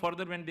take it up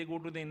further when they go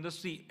to the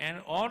industry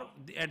or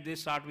they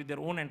start with their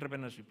own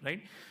entrepreneurship,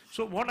 right?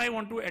 So what I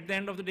want to at the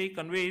end of the day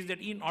convey is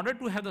that in order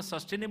to have the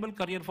sustainable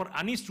career for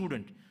any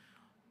student,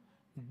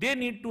 they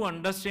need to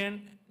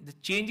understand the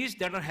changes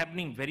that are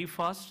happening very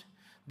fast.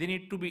 They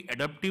need to be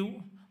adaptive.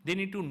 They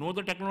need to know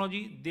the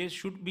technology. They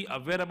should be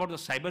aware about the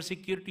cyber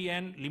security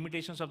and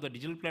limitations of the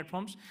digital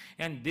platforms,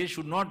 and they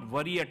should not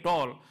worry at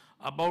all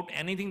about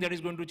anything that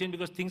is going to change,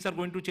 because things are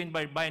going to change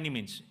by any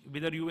means,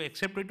 whether you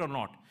accept it or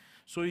not.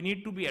 So you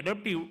need to be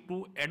adaptive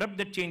to adapt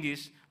the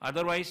changes,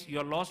 otherwise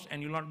you're lost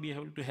and you'll not be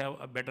able to have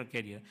a better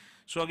career.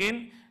 So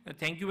again,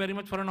 thank you very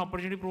much for an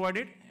opportunity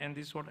provided, and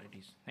this is what it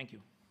is. Thank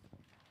you.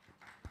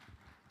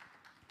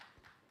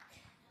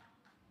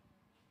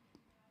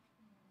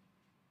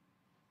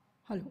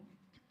 Hello.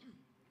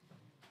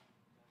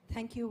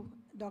 Thank you,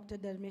 Dr.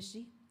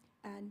 Dharmeshji.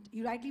 And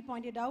you rightly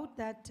pointed out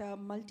that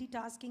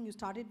multitasking, you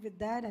started with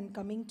that, and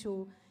coming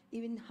to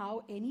even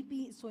how NEP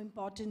is so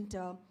important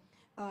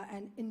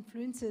and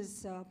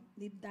influences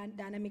the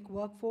dynamic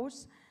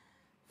workforce.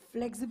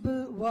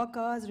 Flexible work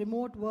hours,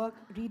 remote work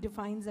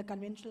redefines the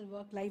conventional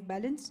work-life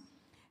balance.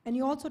 And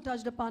you also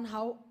touched upon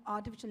how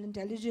artificial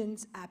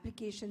intelligence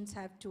applications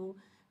have to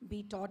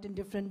be taught in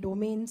different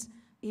domains,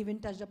 even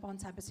touched upon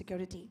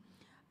cybersecurity.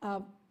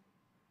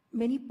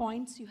 Many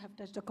points you have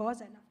touched, of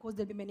course, and of course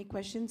there'll be many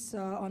questions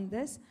on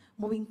this.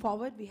 Moving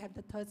forward, we have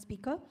the third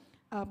speaker,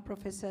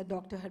 Professor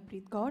Dr.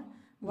 Harpreet Kaur,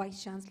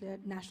 Vice Chancellor,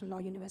 National Law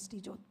University,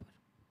 Jodhpur.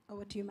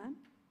 Over to you, ma'am.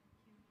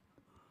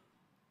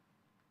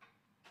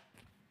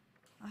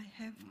 I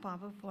have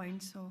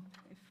PowerPoint, so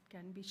if it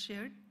can be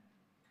shared.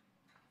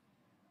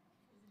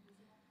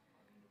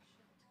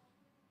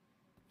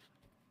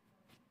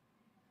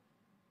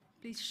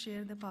 Please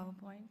share the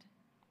PowerPoint.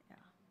 Yeah.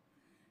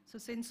 So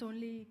since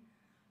only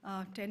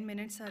 10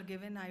 minutes are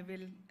given, I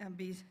will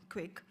be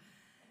quick.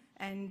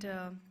 And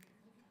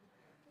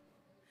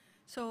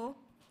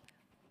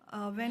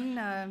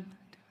when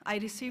I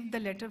received the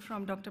letter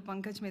from Dr.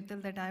 Pankaj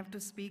Mittal that I have to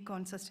speak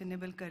on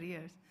sustainable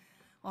careers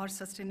or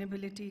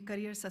sustainability,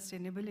 career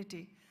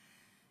sustainability.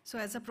 So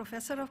as a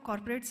professor of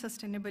corporate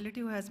sustainability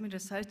who has been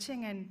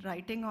researching and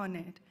writing on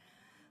it,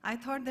 I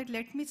thought that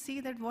let me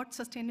see that what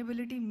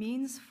sustainability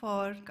means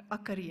for a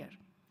career.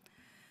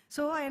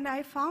 So, and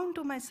I found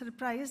to my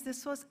surprise,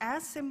 this was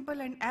as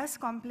simple and as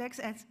complex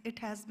as it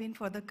has been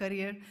for the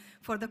career,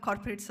 for the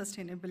corporate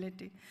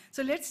sustainability.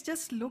 So let's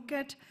just look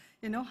at,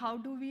 how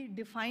do we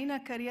define a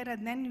career,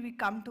 and then we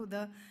come to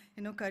the,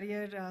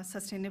 career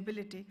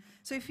sustainability.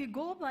 So if you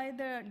go by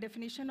the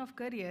definition of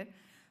career,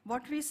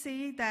 what we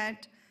see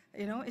that,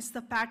 it's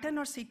the pattern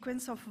or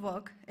sequence of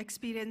work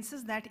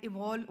experiences that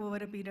evolve over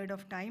a period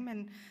of time,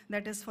 and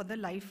that is for the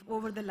life,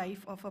 over the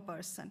life of a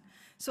person.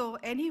 So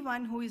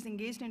anyone who is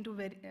engaged into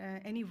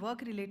any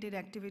work-related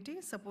activity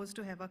is supposed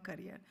to have a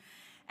career.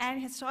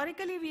 And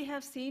historically, we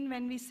have seen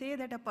when we say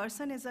that a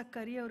person is a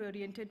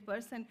career-oriented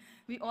person,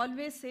 we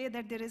always say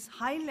that there is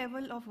high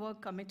level of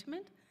work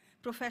commitment,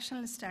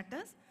 professional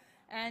status,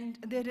 and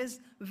there is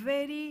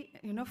very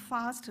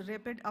fast,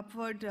 rapid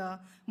upward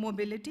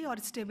mobility or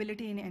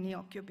stability in any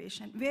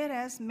occupation.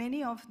 Whereas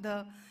many of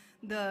the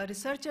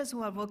researchers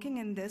who are working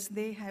in this,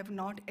 they have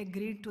not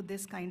agreed to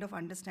this kind of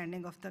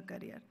understanding of the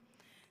career.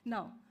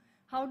 Now,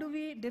 how do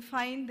we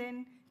define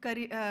then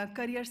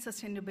career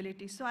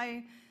sustainability? So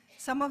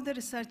some of the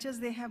researchers,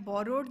 they have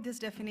borrowed this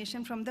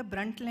definition from the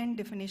Brundtland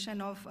definition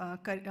of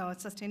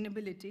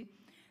sustainability.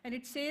 And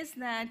it says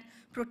that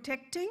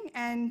protecting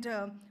and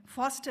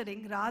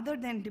fostering rather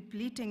than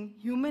depleting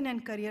human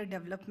and career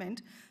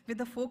development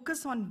with a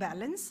focus on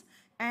balance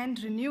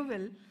and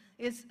renewal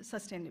is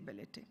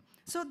sustainability.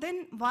 So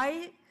then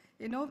why,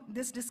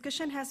 this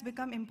discussion has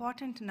become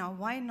important now?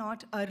 Why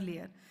not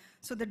earlier?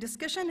 So the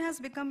discussion has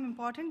become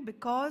important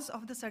because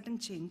of the certain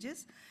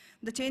changes.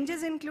 The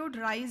changes include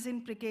rise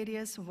in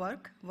precarious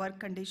work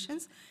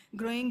conditions,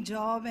 growing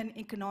job and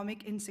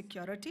economic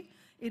insecurity,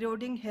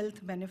 eroding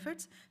health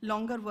benefits,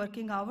 longer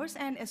working hours,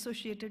 and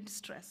associated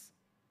stress.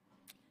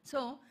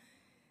 So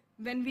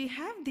when we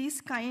have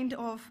these kind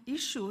of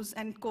issues,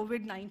 and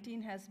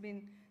COVID-19 has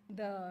been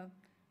the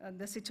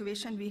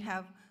situation we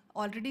have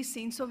already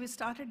seen, so we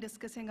started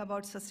discussing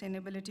about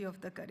sustainability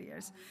of the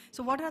careers.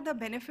 So what are the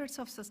benefits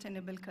of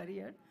sustainable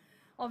career?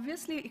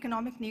 Obviously,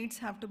 economic needs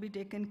have to be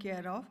taken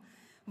care of.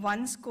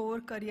 One's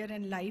core career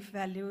and life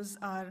values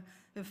are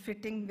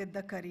fitting with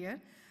the career.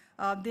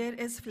 There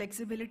is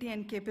flexibility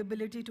and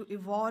capability to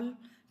evolve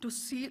to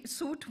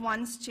suit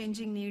one's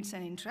changing needs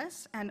and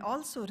interests, and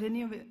also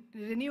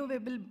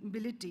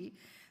renewability,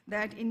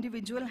 that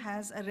individual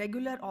has a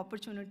regular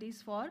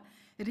opportunities for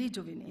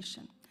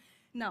rejuvenation.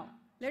 Now,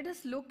 let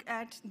us look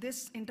at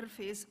this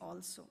interface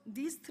also.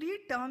 These three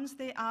terms,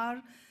 they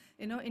are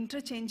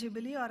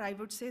interchangeably, or I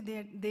would say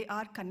they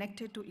are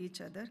connected to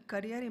each other: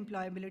 career,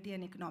 employability,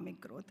 and economic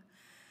growth.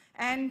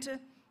 And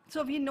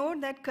so we know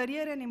that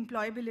career and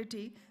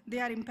employability, they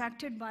are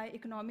impacted by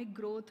economic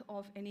growth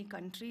of any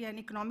country, and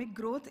economic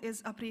growth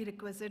is a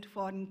prerequisite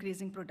for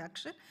increasing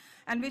production,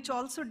 and which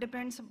also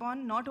depends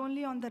upon not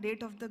only on the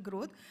rate of the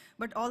growth,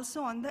 but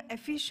also on the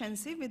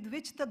efficiency with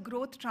which the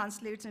growth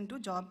translates into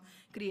job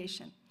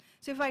creation.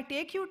 So if I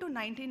take you to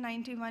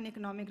 1991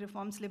 economic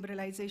reforms,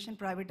 liberalization,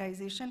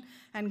 privatization,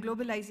 and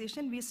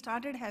globalization, we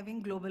started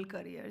having global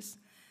careers.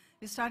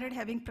 We started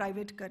having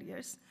private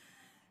careers.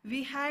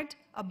 We had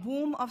a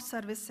boom of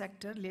service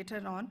sector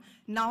later on.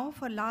 Now,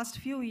 for last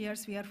few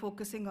years, we are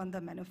focusing on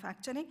the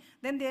manufacturing.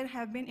 Then there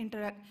have been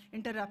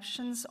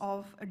interruptions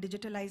of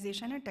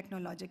digitalization and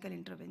technological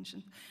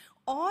intervention.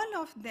 All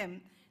of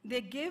them,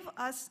 they give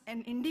us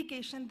an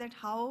indication that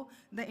how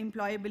the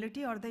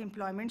employability or the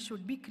employment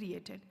should be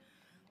created.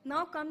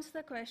 Now comes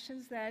the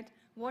questions that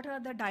what are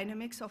the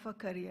dynamics of a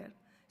career?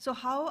 So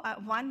how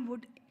one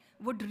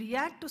would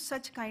react to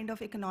such kind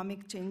of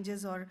economic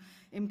changes or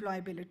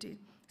employability?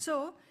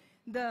 So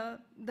the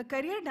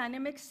career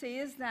dynamics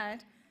says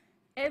that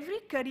every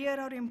career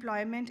or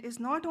employment is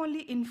not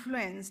only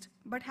influenced,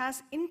 but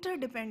has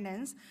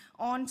interdependence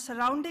on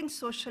surrounding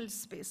social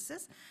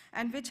spaces,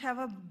 and which have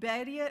a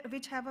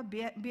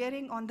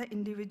bearing on the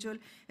individual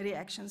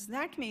reactions.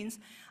 That means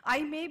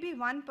I may be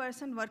one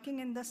person working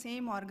in the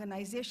same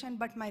organization,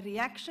 but my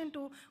reaction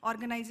to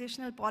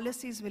organizational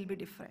policies will be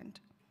different.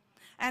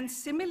 And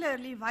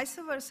similarly, vice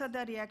versa,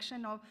 the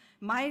reaction of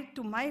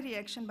my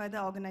reaction by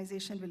the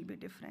organization will be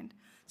different.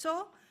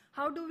 So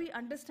how do we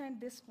understand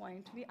this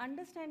point? We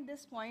understand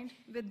this point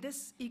with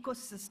this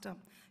ecosystem.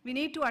 We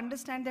need to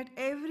understand that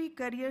every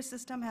career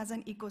system has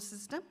an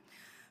ecosystem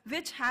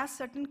which has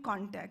certain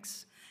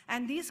contexts.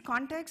 And these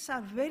contexts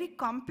are very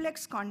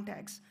complex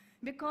contexts,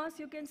 because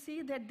you can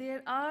see that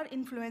there are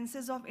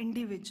influences of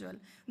individual,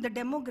 the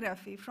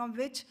demography, from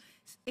which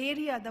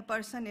area the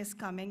person is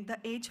coming, the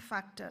age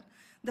factor,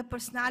 the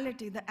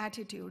personality, the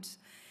attitudes.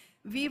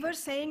 We were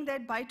saying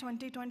that by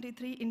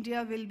 2023,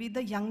 India will be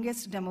the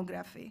youngest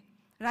demography,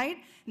 right?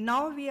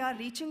 Now we are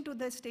reaching to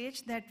the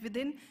stage that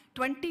within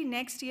 20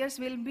 next years,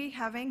 we'll be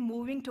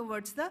moving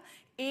towards the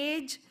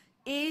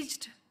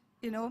aged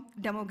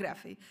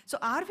demography. So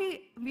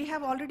we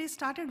have already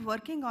started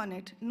working on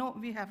it? No,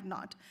 we have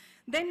not.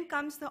 Then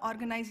comes the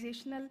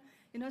organizational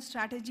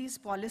strategies,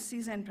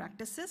 policies, and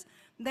practices.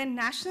 Then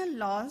national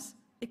laws,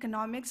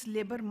 economics,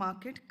 labor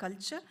market,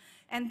 culture,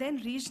 and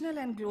then regional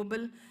and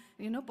global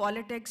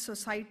politics,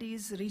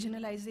 societies,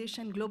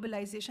 regionalization,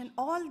 globalization.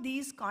 All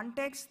these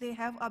contexts, they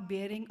have a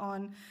bearing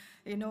on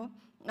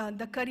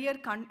the career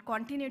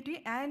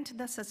continuity and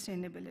the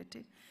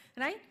sustainability,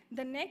 right?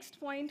 The next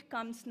point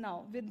comes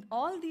now. With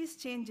all these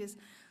changes,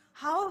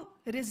 how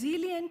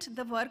resilient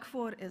the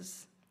workforce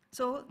is.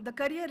 So the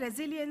career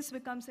resilience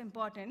becomes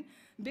important,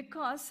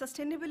 because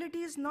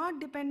sustainability is not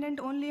dependent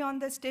only on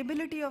the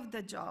stability of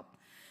the job,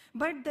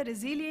 but the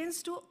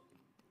resilience to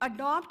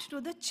adapt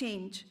to the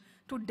change,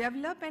 to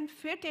develop and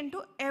fit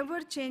into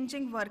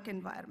ever-changing work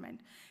environment,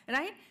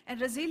 right?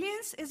 And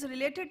resilience is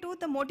related to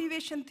the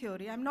motivation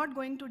theory. I'm not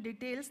going to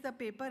details. The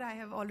paper I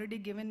have already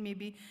given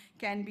maybe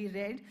can be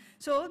read.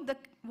 So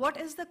what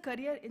is the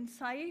career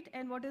insight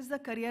and what is the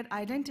career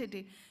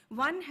identity?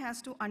 One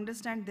has to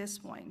understand this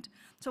point.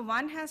 So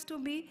one has to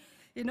be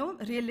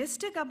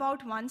realistic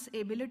about one's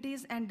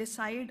abilities and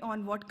decide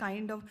on what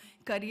kind of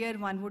career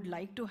one would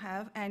like to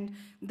have and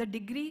the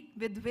degree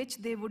with which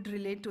they would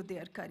relate to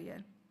their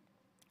career.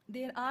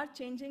 There are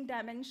changing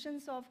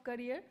dimensions of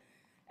career,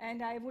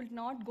 and I will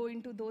not go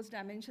into those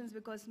dimensions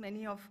because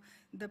many of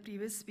the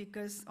previous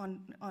speakers,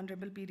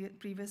 honorable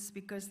previous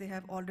speakers, they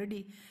have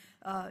already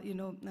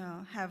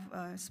have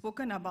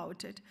spoken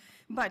about it.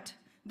 But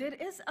there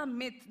is a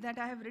myth that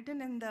I have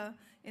written in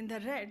the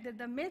red, that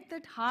the myth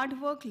that hard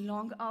work,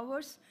 long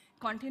hours,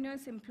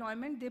 continuous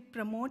employment, they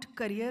promote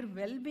career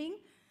well-being.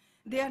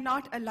 They are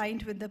not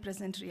aligned with the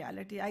present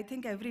reality. I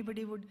think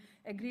everybody would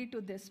agree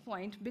to this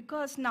point,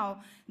 because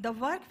now the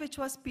work which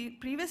was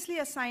previously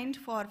assigned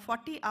for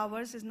 40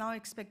 hours is now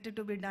expected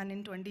to be done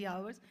in 20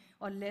 hours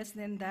or less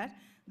than that.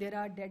 There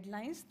are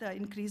deadlines, the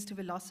increased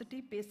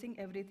velocity, pacing,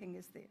 everything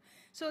is there.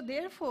 So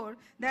therefore,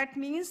 that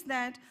means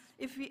that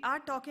if we are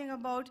talking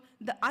about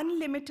the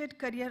unlimited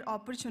career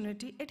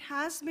opportunity, it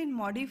has been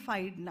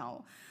modified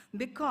now,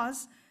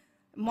 because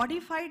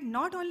modified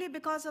not only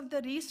because of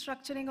the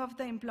restructuring of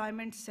the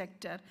employment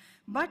sector,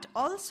 but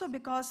also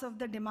because of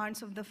the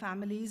demands of the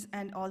families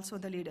and also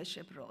the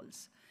leadership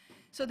roles.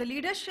 So the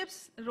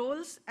leadership's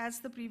roles, as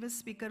the previous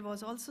speaker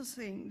was also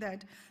saying,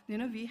 that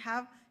we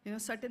have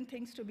certain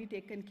things to be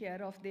taken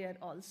care of there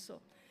also.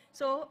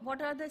 So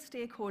what are the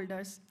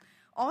stakeholders?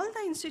 All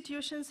the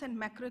institutions and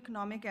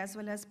macroeconomic as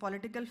well as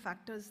political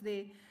factors,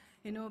 they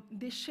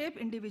shape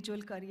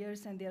individual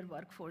careers and their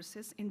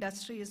workforces.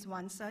 Industry is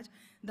one such.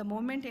 The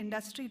moment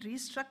industry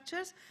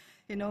restructures,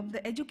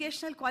 the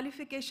educational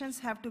qualifications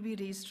have to be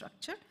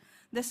restructured.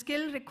 The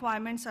skill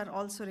requirements are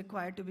also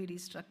required to be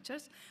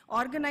restructured.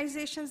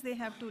 Organizations, they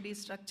have to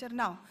restructure.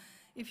 Now,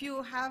 if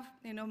you have,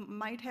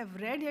 might have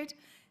read it,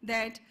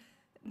 that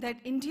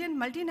Indian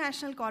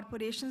multinational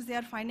corporations, they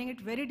are finding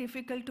it very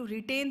difficult to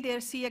retain their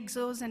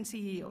CXOs and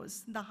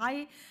CEOs, the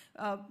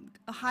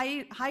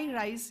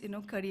high-rise,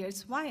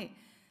 careers. Why?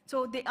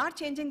 So they are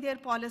changing their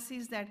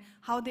policies, that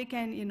how they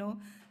can,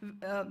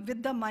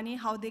 with the money,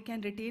 how they can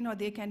retain, or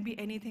there can be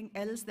anything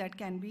else that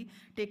can be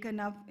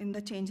taken up in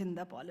the change in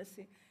the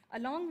policy.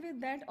 Along with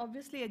that,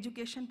 obviously,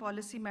 education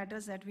policy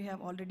matters that we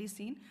have already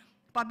seen.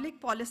 Public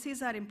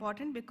policies are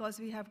important because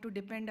we have to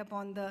depend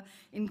upon the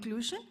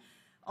inclusion,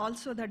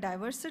 also the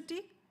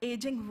diversity,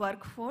 aging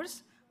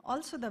workforce,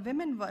 also the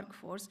women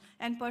workforce,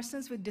 and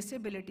persons with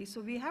disability.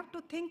 So we have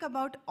to think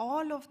about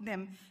all of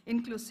them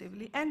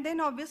inclusively. And then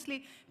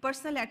obviously,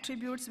 personal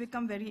attributes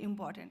become very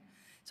important.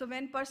 So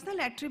when personal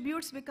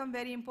attributes become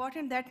very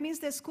important, that means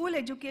the school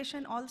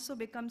education also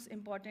becomes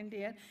important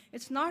here.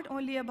 It's not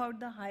only about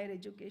the higher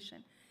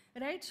education.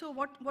 Right? So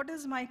what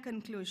is my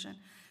conclusion?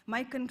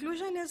 My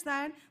conclusion is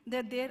that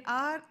there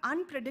are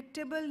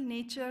unpredictable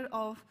nature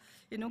of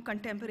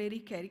contemporary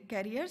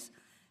careers,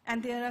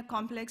 and there are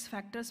complex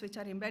factors which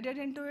are embedded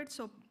into it.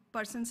 So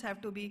persons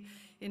have to be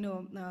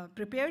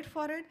prepared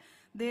for it.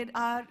 There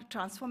are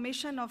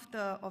transformation of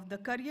the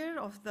career,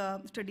 of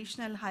the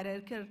traditional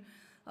hierarchical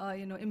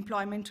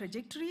employment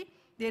trajectory.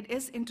 There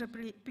is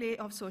interplay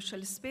of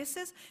social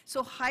spaces.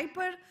 So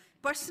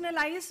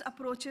personalized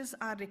approaches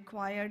are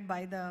required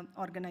by the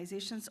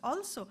organizations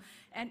also.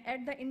 And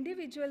at the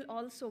individual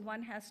also,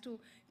 one has to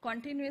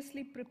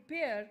continuously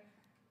prepare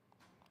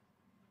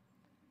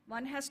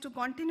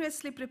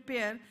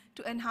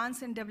to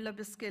enhance and develop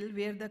a skill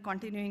where the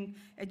continuing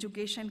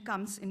education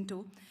comes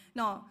into.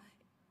 Now,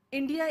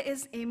 India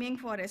is aiming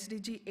for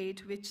SDG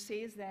 8, which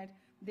says that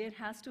there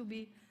has to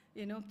be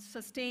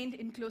sustained,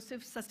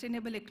 inclusive,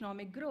 sustainable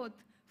economic growth,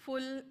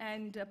 full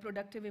and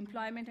productive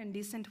employment, and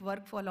decent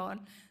work for all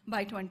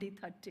by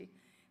 2030,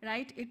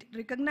 right? It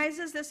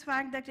recognizes this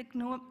fact that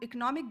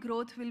economic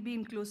growth will be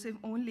inclusive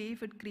only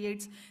if it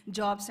creates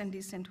jobs and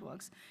decent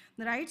works,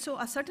 right? So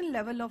a certain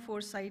level of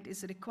foresight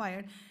is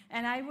required.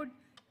 And I would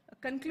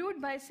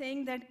conclude by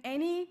saying that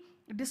any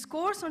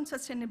discourse on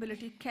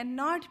sustainability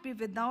cannot be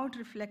without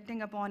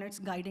reflecting upon its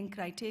guiding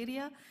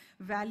criteria,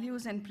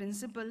 values, and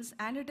principles,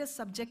 and it is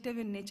subjective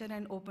in nature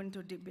and open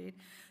to debate.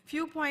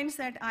 Few points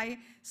that I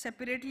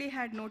separately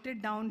had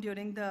noted down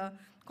during the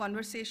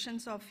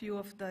conversations of few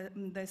of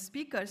the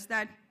speakers,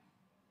 that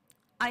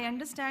I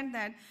understand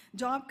that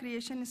job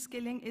creation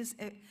skilling is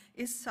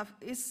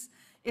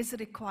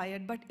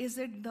required, but is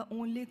it the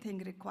only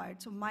thing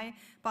required? So my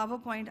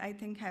PowerPoint, I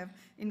think, have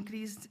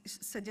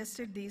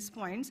suggested these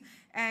points.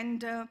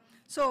 And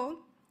so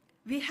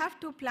we have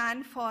to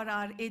plan for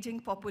our aging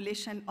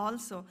population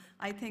also.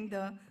 I think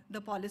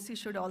the policy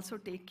should also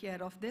take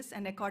care of this,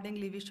 and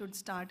accordingly we should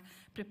start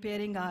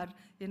preparing our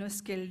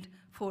skilled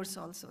force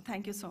also.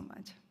 Thank you so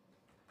much.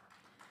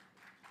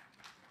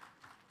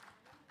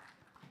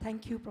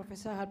 Thank you,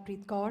 Professor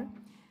Harpreet Kaur.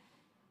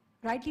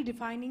 Rightly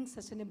defining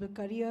sustainable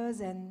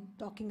careers and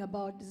talking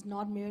about is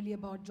not merely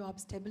about job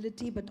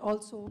stability, but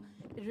also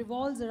it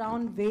revolves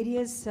around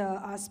various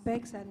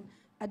aspects, and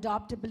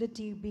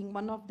adaptability being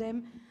one of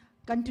them,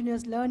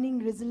 continuous learning,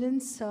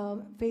 resilience,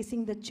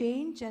 facing the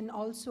change, and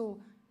also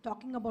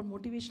talking about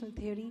motivational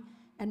theory,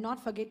 and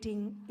not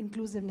forgetting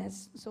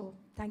inclusiveness. So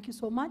thank you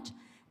so much.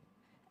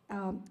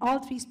 All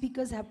three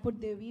speakers have put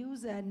their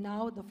views, and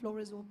now the floor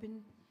is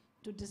open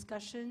to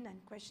discussion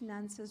and question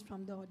answers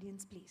from the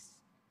audience, please.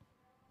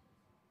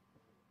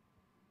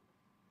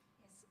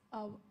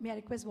 May I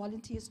request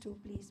volunteers to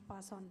please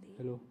pass on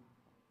the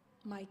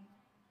mic.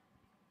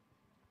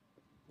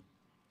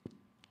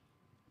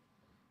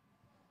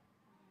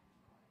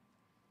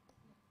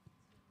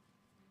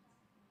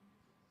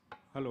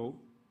 Hello.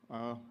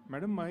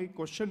 Madam, my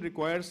question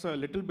requires a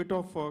little bit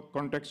of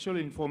contextual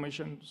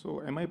information.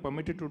 So am I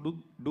permitted to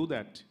do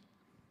that?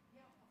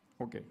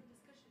 Yeah. Okay.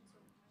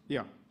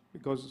 Yeah,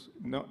 because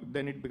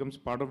then it becomes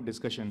part of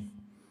discussion.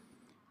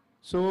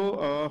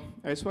 So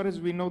as far as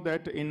we know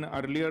that in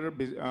earlier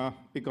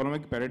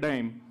economic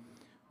paradigm,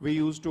 we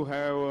used to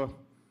have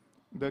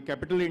the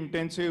capital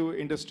intensive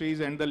industries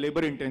and the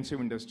labor intensive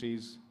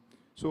industries.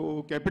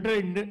 So capital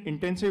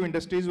intensive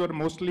industries were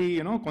mostly,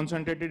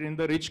 concentrated in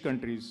the rich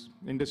countries,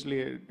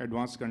 industrially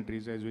advanced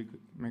countries as we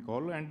may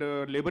call, and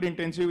labor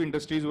intensive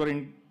industries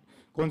were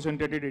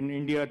concentrated in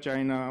India,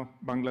 China,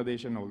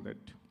 Bangladesh and all that.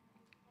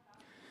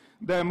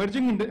 The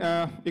emerging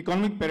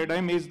economic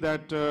paradigm is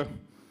that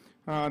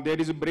there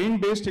is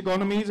brain-based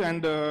economies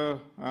and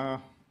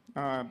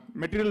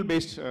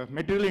material-based,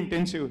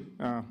 material-intensive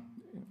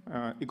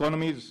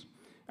economies,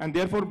 and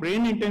therefore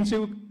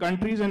brain-intensive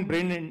countries and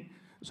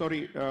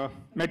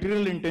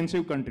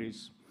material-intensive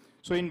countries.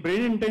 So in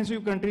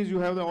brain-intensive countries, you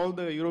have all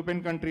the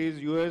European countries,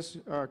 US,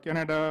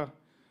 Canada,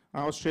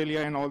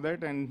 Australia and all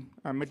that, and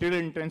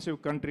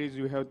material-intensive countries,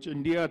 you have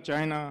India,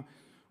 China,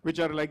 which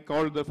are like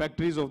called the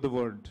factories of the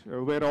world,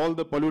 where all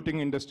the polluting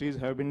industries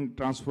have been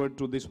transferred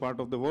to this part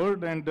of the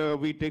world, and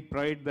we take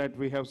pride that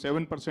we have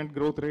 7%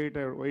 growth rate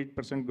or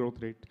 8%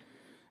 growth rate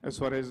as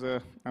far as,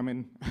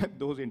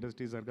 those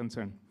industries are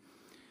concerned.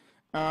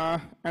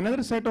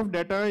 Another set of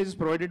data is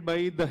provided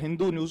by the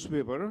Hindu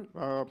newspaper,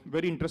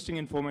 very interesting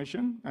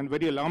information and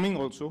very alarming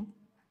also.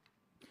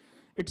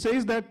 It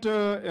says that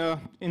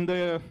in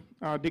the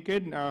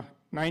decade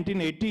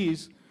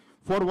 1980s,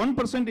 for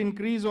 1%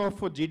 increase of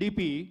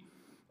GDP,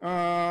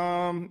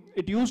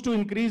 it used to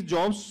increase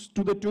jobs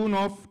to the tune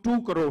of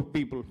 2 crore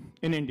people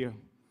in India.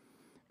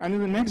 And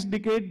in the next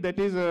decade, that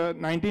is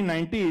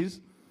 1990s,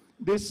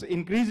 this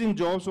increase in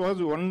jobs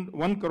was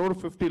 1 crore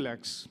 50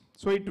 lakhs.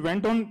 So it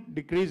went on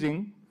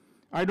decreasing.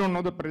 I don't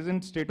know the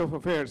present state of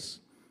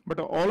affairs, but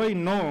all I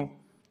know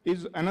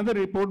is another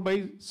report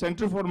by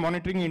Center for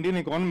Monitoring Indian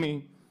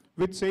Economy,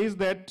 which says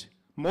that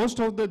most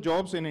of the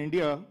jobs in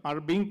India are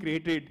being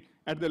created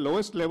at the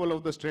lowest level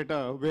of the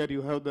strata, where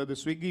you have the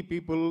Swiggy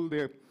people,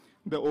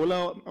 the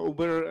Ola,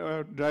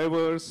 Uber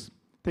drivers,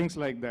 things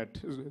like that,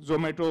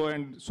 Zomato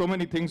and so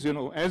many things,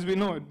 as we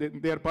know,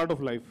 they are part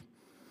of life.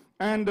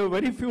 And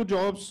very few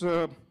jobs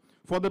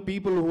for the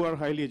people who are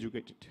highly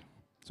educated.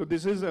 So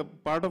this is a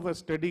part of a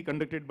study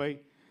conducted by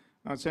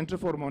Center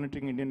for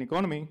Monitoring Indian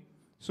Economy.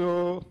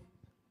 So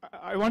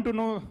I want to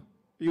know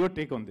your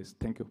take on this.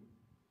 Thank you.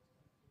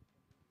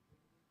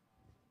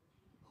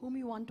 Whom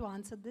you want to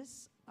answer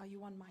this, or you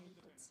want my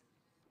inputs?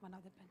 One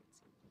other panel.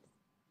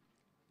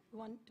 You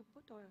want to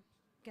put, or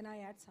can I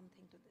add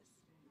something to this?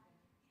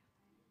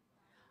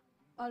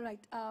 All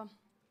right.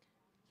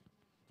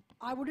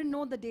 I wouldn't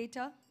know the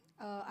data.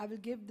 I will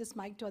give this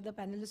mic to other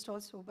panelists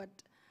also, but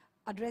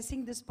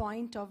addressing this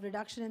point of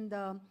reduction in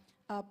the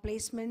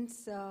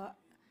placements,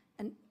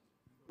 and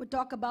we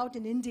talk about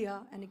in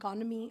India an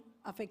economy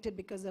affected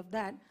because of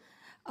that.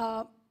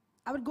 I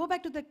would go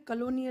back to the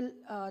colonial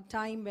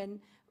time when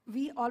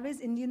we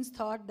always Indians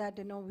thought that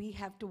we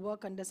have to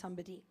work under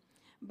somebody,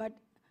 but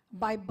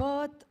by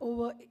birth,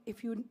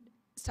 if you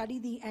study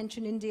the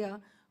ancient India,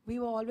 we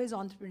were always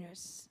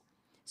entrepreneurs.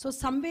 So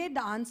somewhere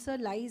the answer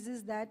lies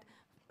is that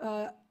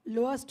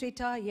lower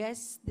strata,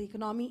 yes, the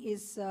economy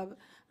is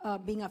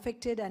being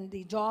affected and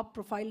the job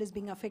profile is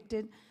being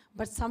affected,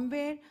 but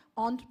somewhere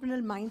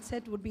entrepreneurial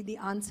mindset would be the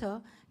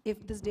answer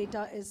if this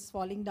data is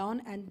falling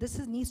down, and this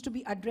needs to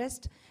be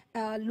addressed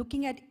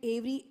looking at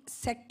every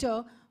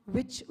sector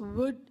which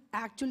would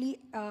actually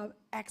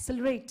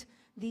accelerate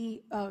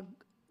the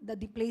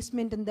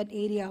placement in that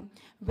area.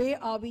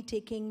 Where are we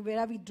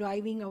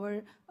driving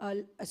our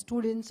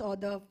students or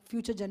the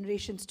future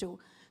generations to?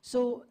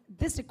 So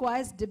this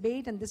requires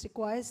debate, and this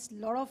requires a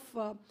lot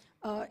of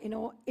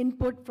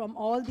input from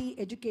all the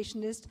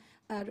educationists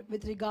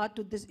with regard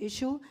to this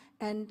issue,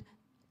 and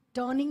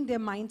turning their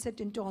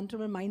mindset into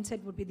entrepreneurial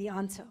mindset would be the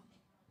answer.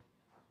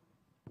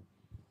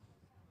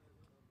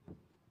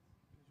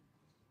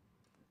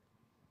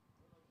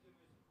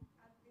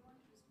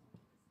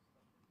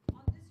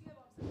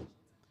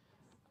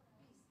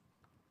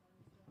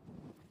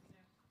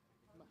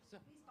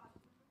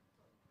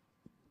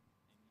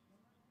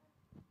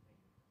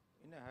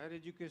 In a higher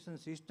education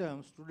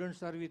system,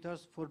 students are with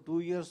us for 2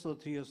 years or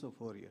 3 years or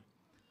 4 years.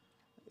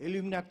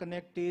 Alumni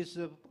Connect is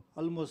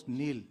almost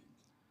nil.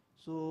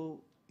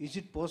 So is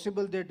it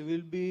possible that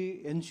we'll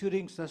be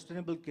ensuring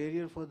sustainable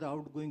career for the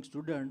outgoing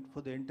student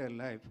for the entire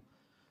life?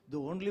 The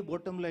only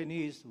bottom line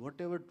is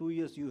whatever 2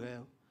 years you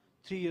have,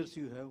 3 years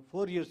you have,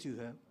 4 years you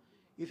have,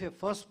 if a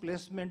first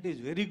placement is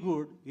very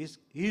good,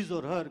 his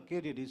or her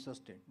career is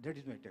sustained. That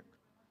is my take.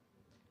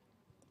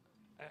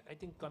 I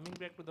think coming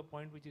back to the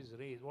point which is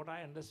raised, what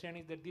I understand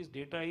is that this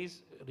data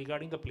is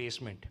regarding the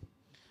placement.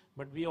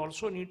 But we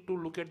also need to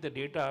look at the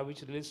data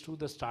which relates to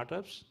the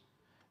startups,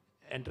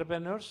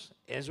 entrepreneurs,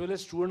 as well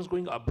as students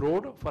going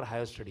abroad for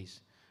higher studies.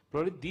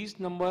 Probably this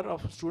number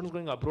of students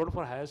going abroad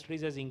for higher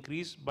studies has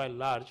increased by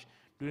large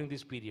during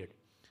this period.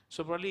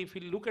 So probably if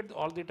we look at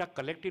all data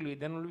collectively,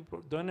 then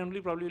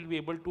only probably we'll be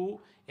able to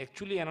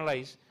actually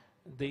analyze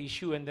the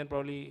issue and then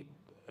probably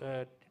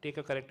take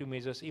a corrective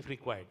measures if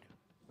required.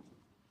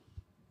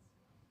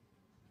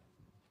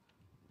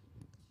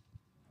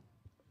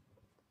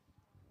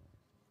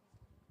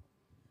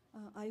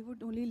 I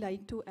would only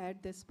like to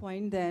add this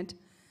point that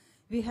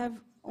we have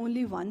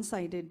only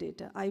one-sided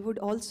data. I would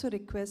also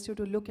request you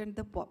to look at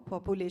the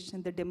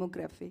population, the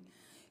demography.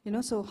 You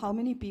know, so how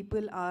many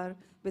people are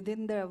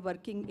within the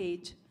working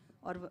age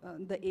or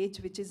the age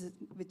which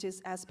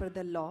is as per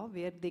the law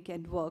where they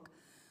can work.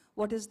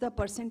 What is the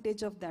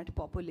percentage of that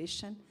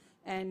population?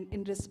 And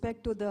in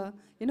respect to the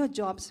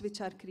jobs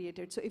which are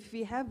created. So if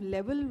we have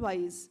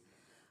level-wise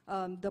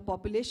the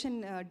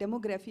population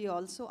demography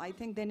also, I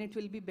think then it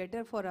will be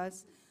better for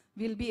us.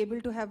 We'll be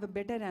able to have a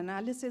better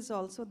analysis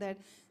also that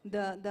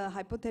the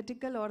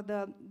hypothetical or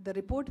the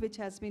report which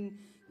has been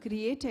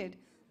created,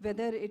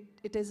 whether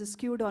it is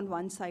skewed on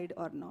one side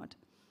or not.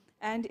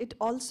 And it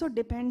also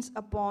depends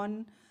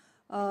upon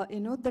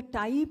the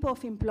type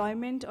of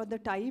employment or the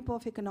type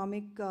of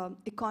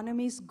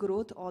economy's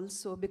growth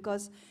also,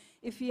 because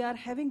if we are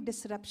having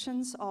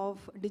disruptions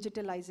of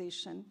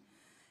digitalization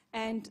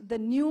and the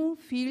new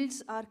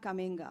fields are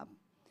coming up,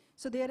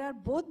 so there are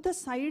both the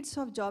sides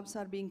of jobs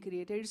are being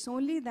created. It's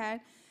only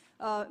that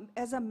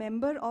as a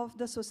member of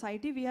the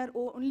society, we are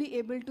only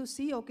able to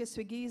see, okay,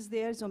 Swiggy is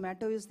there,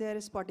 Zomato is there,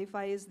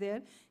 Spotify is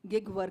there,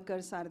 gig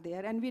workers are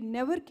there. And we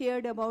never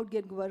cared about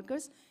gig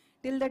workers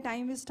till the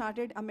time we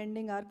started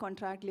amending our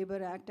Contract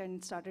Labor Act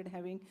and started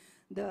having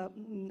the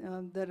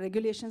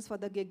regulations for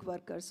the gig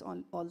workers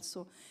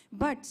also.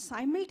 But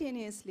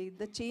simultaneously,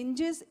 the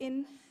changes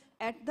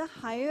at the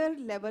higher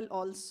level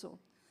also.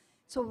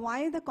 So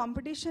why the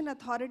competition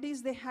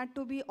authorities, they had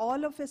to be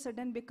all of a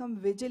sudden become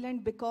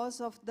vigilant because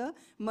of the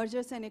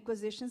mergers and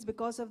acquisitions,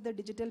 because of the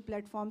digital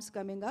platforms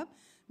coming up,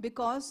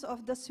 because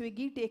of the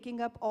Swiggy taking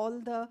up all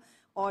the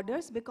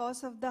orders,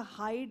 because of the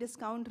high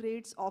discount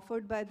rates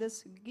offered by the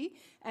Swiggy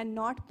and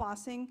not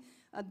passing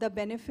the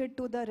benefit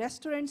to the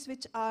restaurants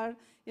which are,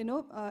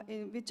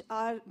 which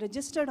are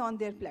registered on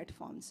their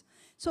platforms.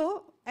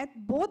 So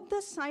at both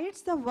the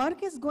sides, the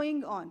work is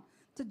going on.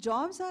 So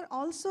jobs are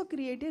also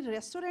created,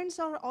 restaurants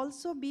are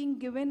also being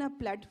given a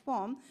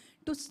platform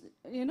to,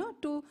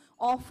 to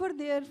offer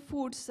their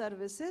food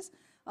services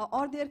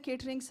or their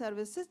catering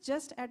services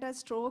just at a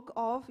stroke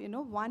of,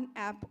 one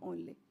app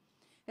only.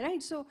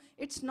 Right, so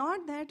it's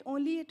not that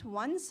only at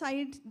one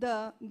side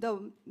the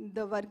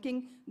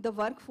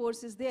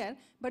workforce is there,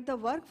 but the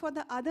work for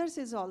the others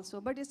is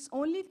also. But it's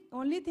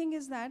only thing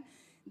is that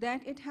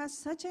it has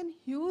such a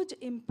huge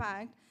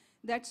impact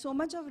that so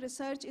much of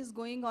research is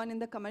going on in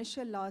the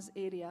commercial laws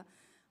area.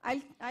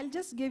 I'll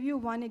just give you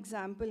one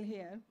example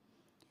here.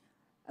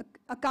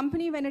 A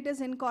company, when it is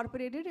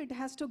incorporated, it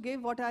has to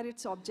give what are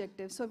its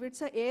objectives. So if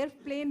it's an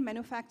airplane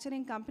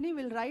manufacturing company,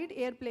 we'll write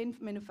airplane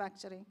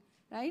manufacturing,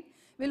 right?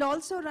 We'll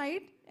also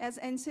write as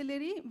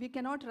ancillary, we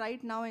cannot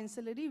write now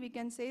ancillary, we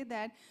can say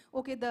that,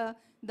 okay, the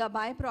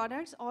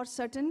byproducts or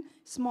certain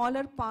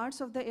smaller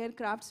parts of the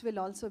aircrafts will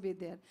also be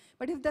there.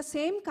 But if the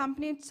same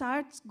company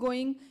starts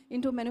going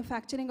into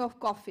manufacturing of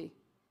coffee,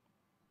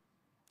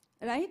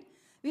 right?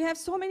 We have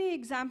so many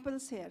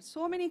examples here,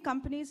 so many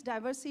companies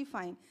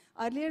diversifying.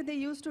 Earlier they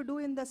used to do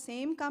in the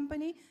same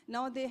company,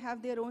 now they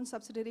have their own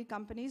subsidiary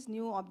companies,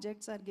 new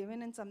objects are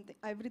given and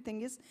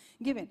everything is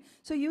given.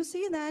 So you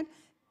see that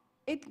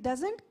it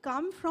doesn't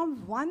come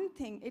from one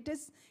thing. It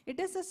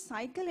is a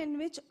cycle in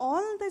which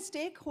all the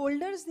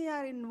stakeholders, they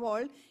are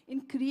involved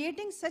in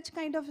creating such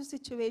kind of a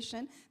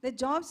situation. The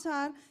jobs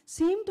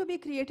seem to be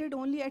created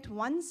only at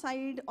one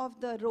side of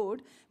the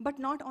road, but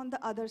not on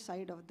the other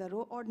side of the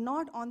road or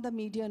not on the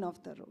median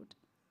of the road.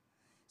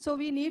 So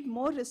we need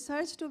more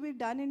research to be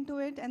done into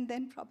it, and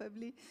then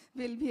probably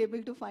we'll be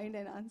able to find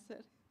an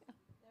answer. Yeah.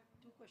 There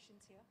are two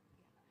questions here.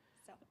 Yeah.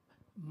 So.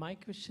 My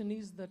question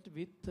is that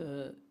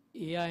with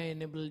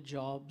AI-enabled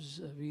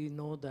jobs, we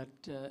know that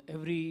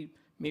every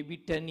maybe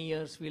 10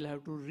 years we'll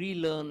have to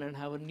relearn and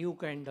have a new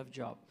kind of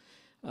job.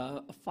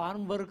 A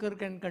farm worker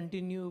can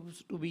continue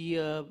to be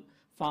a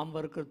farm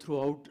worker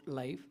throughout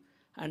life,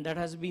 and that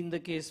has been the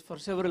case for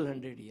several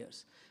hundred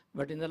years.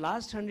 But in the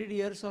last 100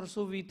 years or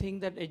so, we think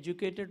that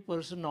educated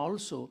person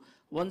also,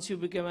 once you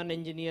become an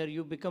engineer,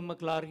 you become a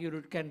clerk,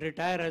 you can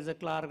retire as a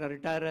clerk or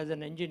retire as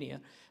an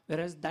engineer,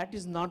 whereas that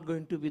is not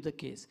going to be the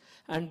case.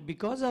 And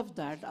because of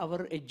that,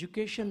 our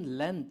education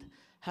length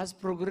has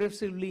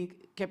progressively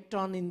kept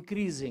on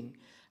increasing.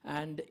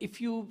 And if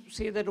you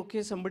say that,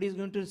 okay, somebody is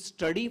going to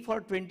study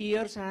for 20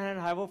 years and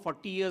have a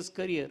 40 years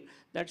career,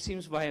 that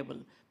seems viable.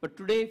 But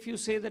today, if you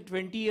say that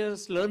 20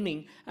 years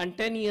learning and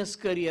 10 years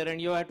career,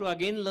 and you have to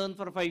again learn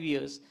for 5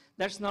 years,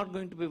 that's not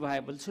going to be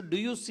viable. So do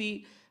you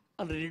see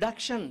a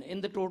reduction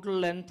in the total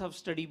length of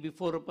study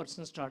before a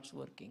person starts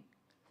working?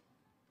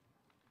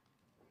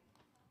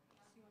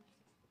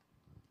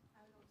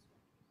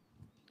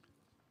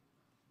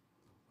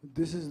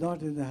 This is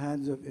not in the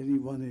hands of any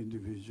one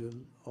individual,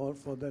 or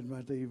for that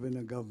matter, even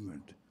a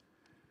government.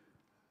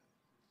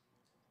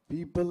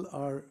 People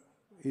are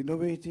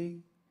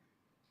innovating,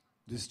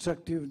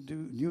 Destructive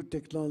new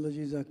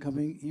technologies are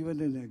coming even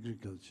in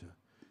agriculture.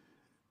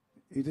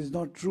 It is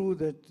not true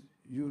that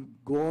you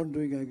go on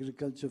doing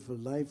agriculture for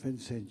life and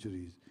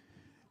centuries.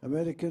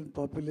 American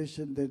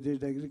population that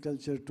did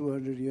agriculture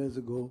 200 years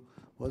ago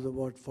was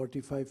about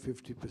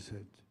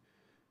 45–50%.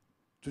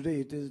 Today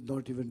it is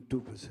not even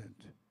 2%.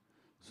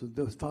 So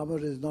the farmer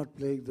is not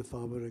playing the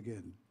farmer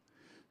again.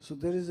 So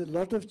there is a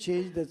lot of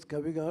change that's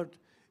coming out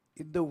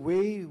in the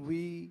way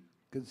we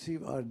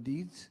conceive our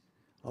needs,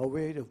 our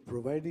way of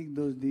providing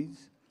those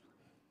needs.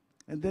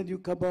 And then you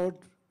come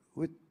out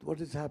with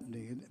what is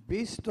happening. And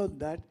based on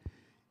that,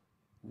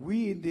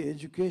 we in the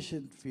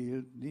education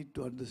field need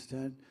to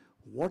understand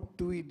what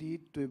do we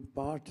need to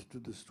impart to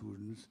the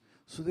students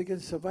so they can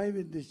survive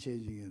in this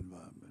changing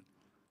environment.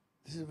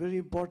 This is a very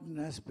important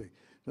aspect.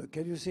 Now,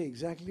 can you say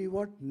exactly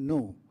what?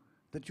 No.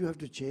 That you have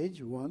to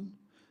change, one.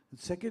 And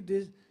second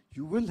is,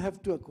 you will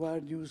have to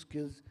acquire new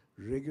skills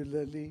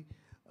regularly,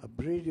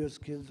 upgrade your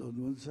skills on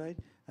one side,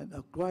 and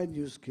acquire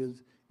new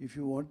skills if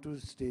you want to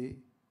stay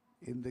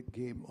in the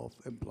game of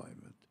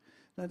employment.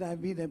 And I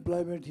mean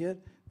employment here,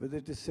 whether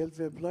it is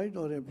self-employed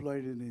or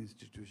employed in an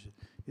institution,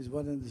 is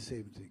one and the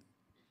same thing.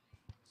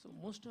 So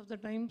most of the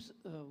times,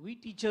 we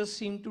teachers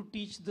seem to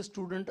teach the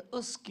student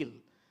a skill.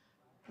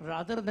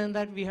 Rather than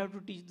that, we have to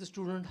teach the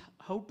student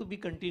how to be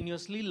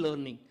continuously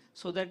learning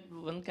so that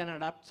one can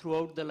adapt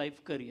throughout the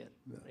life career,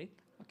 right?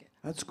 Okay.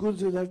 And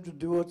schools will have to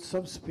devote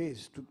some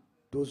space to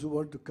those who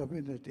want to come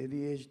in at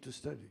any age to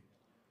study.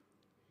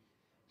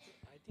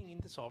 I think in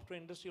the software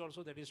industry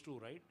also that is true,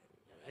 right?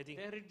 I think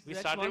we that's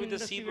started one with the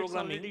industry C where it's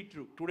already programming.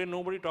 true. Today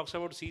nobody talks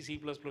about C++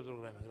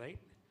 programming, right?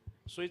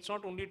 So it's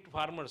not only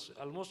farmers.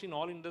 Almost in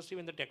all industry,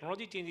 when the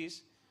technology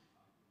changes,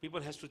 people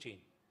has to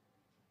change.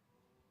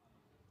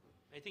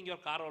 I think your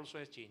car also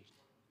has changed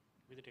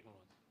with the technology.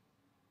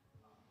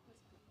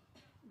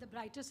 The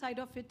brighter side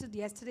of it,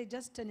 yesterday,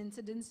 just an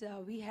incident,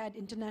 we had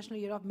International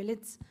Year of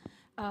Millets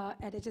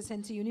at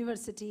HSNC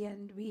University,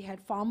 and we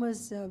had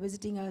farmers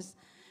visiting us.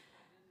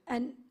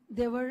 And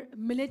there were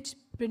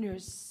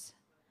milletpreneurs.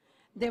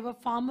 There were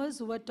farmers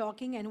who were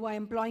talking and who are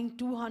employing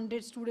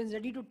 200 students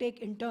ready to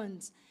take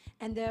interns.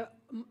 And their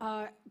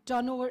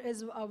turnover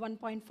is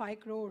 1.5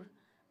 crore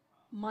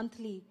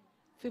monthly.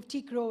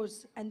 50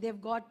 crores, and they've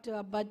got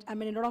a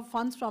lot of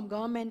funds from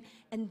government,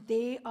 and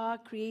they are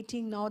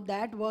creating now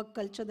that work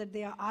culture that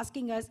they are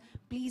asking us,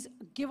 please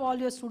give all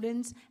your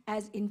students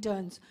as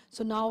interns.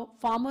 So now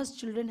farmers'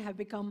 children have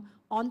become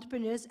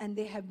entrepreneurs, and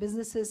they have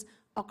businesses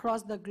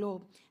across the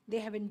globe. They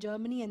have in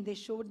Germany, and they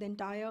showed the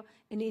entire,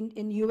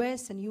 in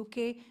US and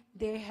UK,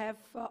 they have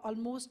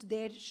almost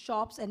their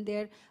shops and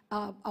their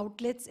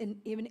outlets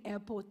in even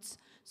airports.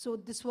 So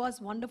this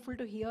was wonderful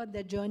to hear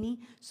their journey.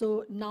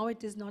 So now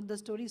it is not the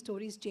story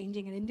is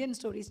changing, and Indian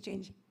story is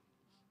changing.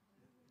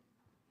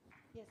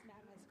 Yes, ma'am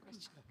has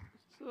a question.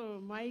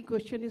 So my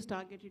question is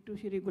targeted to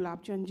Shri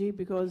Gulabchand ji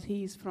because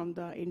he is from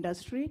the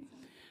industry.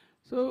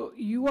 So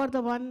you are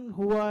the one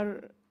who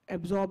are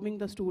absorbing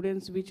the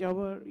students which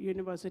our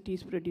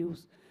universities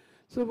produce.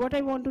 So what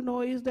I want to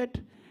know is that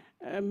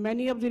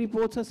many of the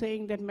reports are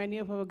saying that many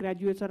of our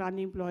graduates are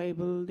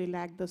unemployable, they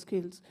lack the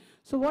skills.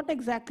 So what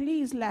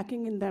exactly is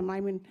lacking in them? I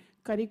mean,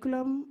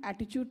 curriculum,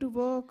 attitude to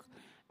work,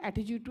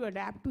 attitude to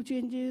adapt to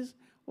changes,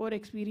 or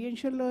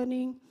experiential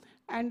learning,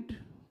 and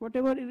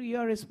whatever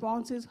your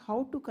response is,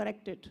 how to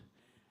correct it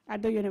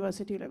at the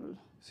university level?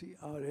 See,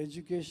 our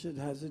education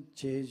hasn't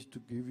changed to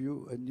give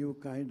you a new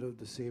kind of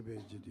the same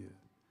engineer.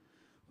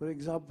 For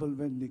example,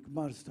 when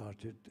NICMAR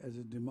started as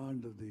a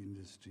demand of the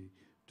industry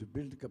to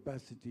build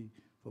capacity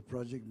for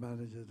project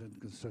managers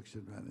and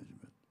construction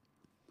management,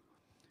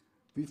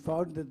 we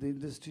found that the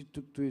industry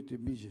took to it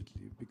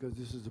immediately because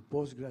this is a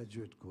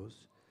postgraduate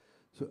course.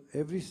 So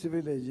every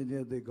civil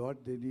engineer they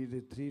got, they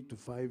needed 3 to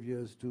 5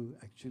 years to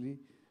actually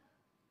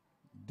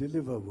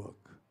deliver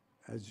work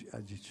as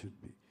it should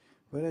be.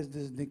 Whereas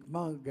this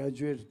NICMA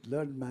graduate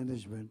learned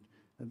management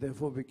and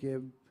therefore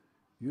became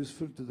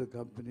useful to the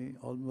company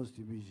almost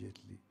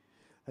immediately.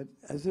 And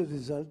as a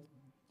result,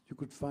 you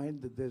could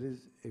find that there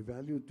is a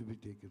value to be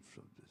taken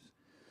from this.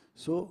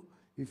 So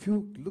if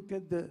you look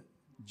at the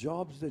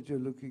jobs that you're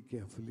looking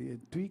carefully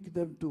and tweak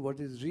them to what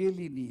is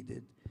really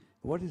needed,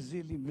 what is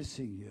really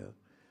missing here,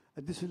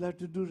 and this will have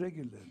to do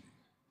regularly.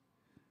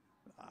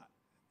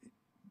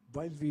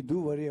 While we do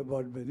worry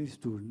about many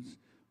students,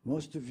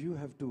 most of you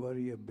have to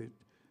worry a bit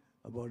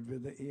about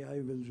whether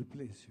AI will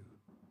replace you.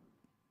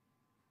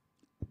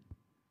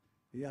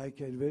 AI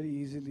can very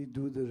easily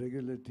do the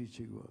regular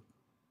teaching work.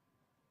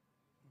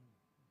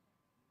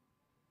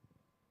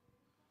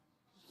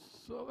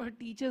 So our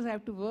teachers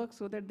have to work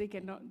so that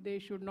they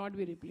should not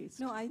be replaced.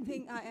 No, I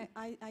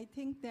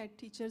think that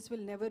teachers will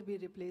never be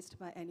replaced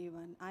by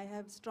anyone. I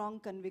have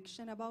strong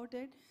conviction about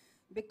it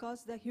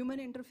because the human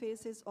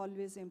interface is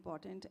always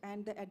important,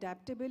 and the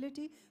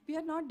adaptability, we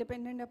are not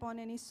dependent upon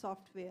any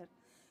software.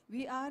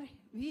 We are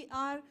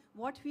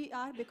what we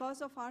are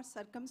because of our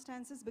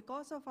circumstances,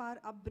 because of our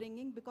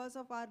upbringing, because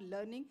of our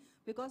learning,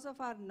 because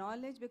of our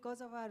knowledge, because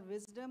of our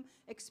wisdom,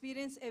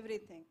 experience,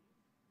 everything.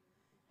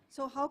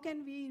 So how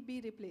can we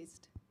be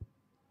replaced?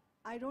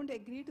 I don't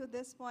agree to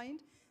this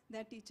point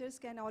that teachers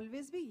can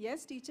always be.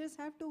 Yes, teachers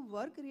have to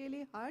work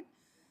really hard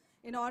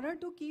in order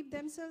to keep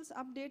themselves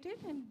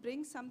updated and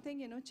bring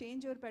something,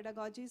 change your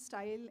pedagogy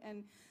style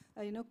and,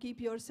 keep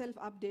yourself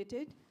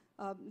updated.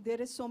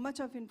 There is so much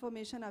of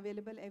information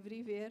available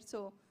everywhere,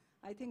 so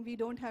I think we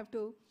don't have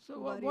to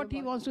worry what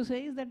he wants to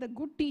say is that the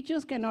good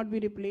teachers cannot be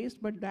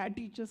replaced, but bad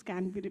teachers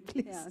can be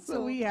replaced. Yeah,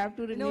 so we have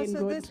to remain so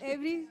good. this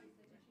every...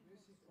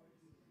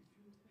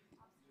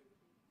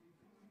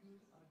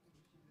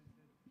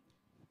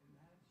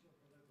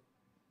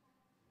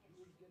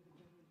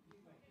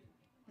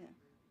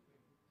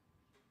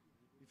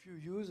 If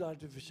you use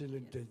artificial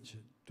intelligence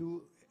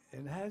to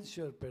enhance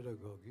your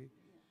pedagogy,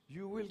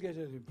 you will get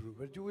an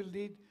improvement. You will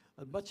need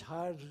a much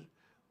higher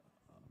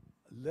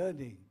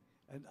learning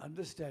and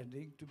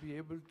understanding to be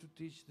able to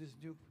teach this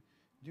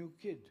new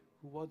kid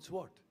who wants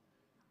what,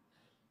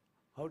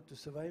 how to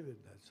survive in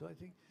that. So I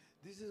think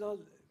this is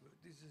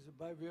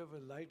by way of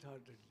a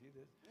light-heartedly.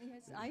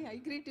 Yes, I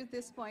agree to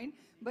this point,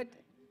 but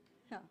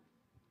yeah.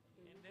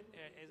 And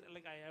then,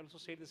 like I also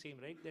said the same,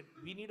 right? That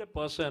we need a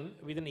person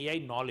with an AI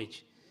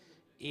knowledge.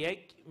 AI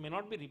may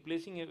not be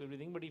replacing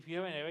everything, but if you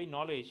have an AI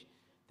knowledge,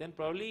 then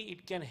probably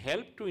it can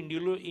help to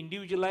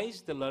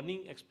individualize the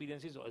learning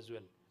experiences as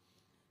well.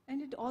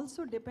 And it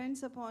also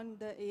depends upon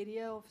the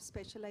area of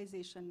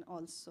specialization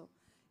also.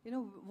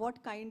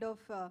 What kind of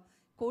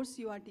course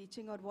you are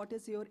teaching or what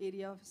is your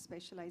area of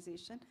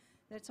specialization.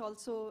 That's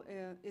also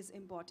is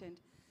important.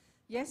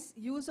 Yes,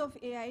 use of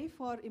AI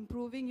for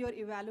improving your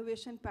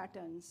evaluation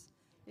patterns,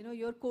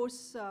 your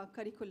course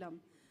curriculum,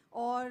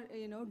 or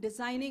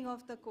designing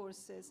of the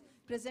courses,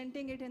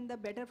 presenting it in the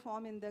better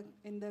form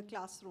in the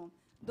classroom.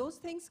 Those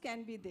things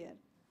can be there.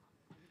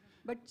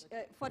 But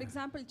for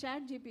example,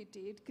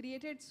 ChatGPT, it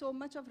created so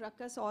much of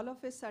ruckus all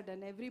of a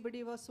sudden.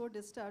 Everybody was so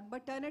disturbed.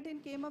 But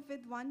Turnitin came up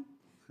with one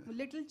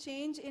little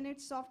change in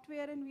its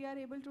software, and we are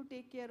able to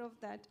take care of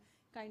that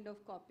kind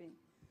of copying,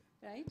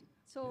 right?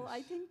 So yes.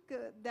 I think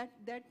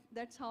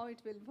that's how it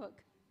will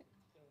work.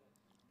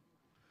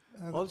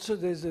 Also,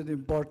 there's an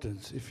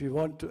importance, if you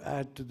want to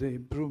add to the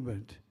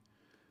improvement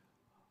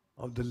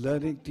of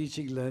the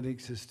teaching learning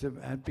system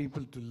and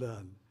people to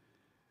learn,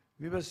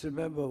 we must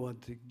remember one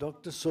thing.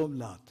 Dr.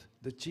 Somnath,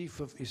 the chief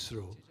of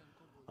ISRO,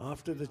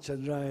 after the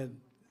Chandrayaan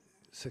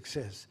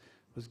success,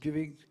 was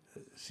giving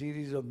a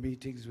series of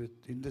meetings with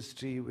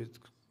industry, with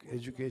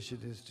education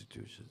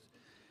institutions.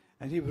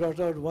 And he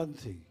brought out one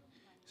thing.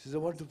 He says, I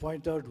want to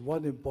point out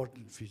one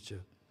important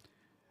feature.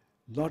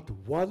 Not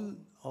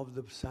one of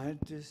the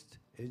scientists,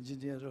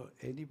 engineer, or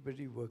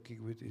anybody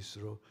working with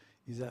ISRO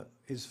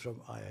is from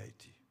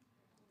IIT.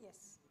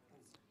 Yes.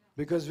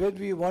 Because when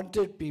we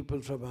wanted people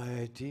from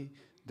IIT,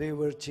 they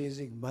were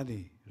chasing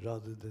money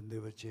rather than they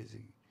were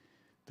chasing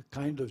the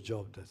kind of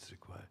job that's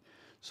required.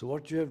 So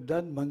what you have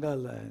done,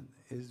 Mangalan,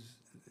 is,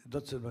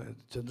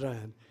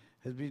 Chandrayaan,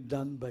 has been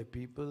done by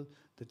people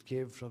that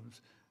came from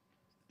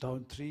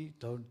Town 3,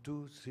 Town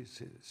 2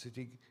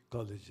 city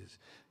colleges.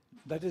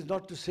 That is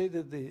not to say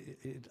that the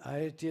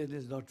IITian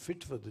is not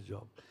fit for the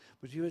job,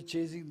 but you are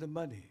chasing the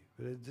money,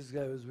 whereas this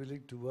guy was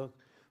willing to work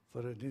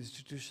for an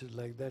institution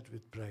like that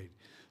with pride.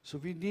 So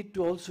we need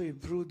to also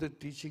improve the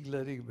teaching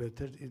learning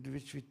method in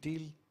which we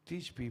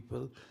teach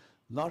people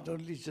not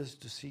only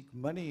just to seek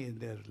money in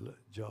their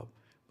job,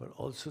 but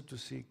also to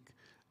seek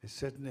a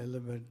certain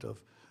element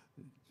of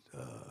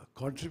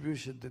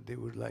contribution that they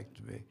would like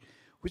to make,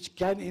 which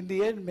can in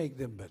the end make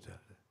them better.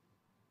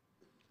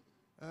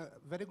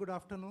 Very good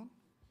afternoon.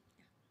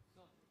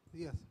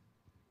 Yes,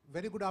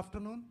 very good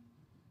afternoon.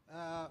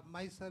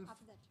 Myself,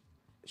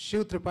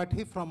 Shiv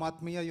Tripathi from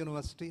Somaiya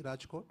University,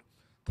 Rajkot.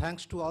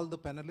 Thanks to all the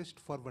panelists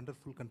for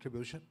wonderful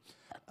contribution.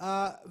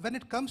 When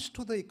it comes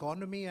to the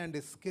economy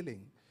and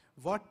skilling,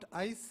 what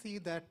I see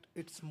that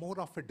it's more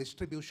of a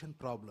distribution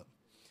problem.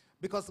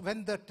 Because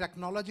when the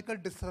technological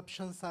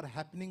disruptions are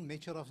happening,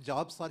 nature of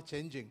jobs are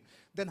changing,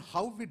 then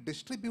how we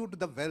distribute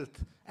the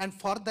wealth, and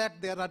for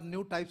that there are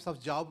new types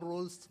of job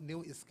roles,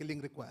 new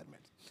skilling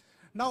requirements.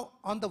 Now,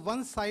 on the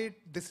one side,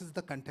 this is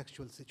the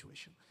contextual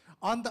situation.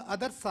 On the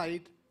other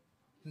side,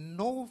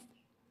 no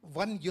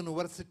one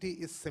university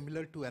is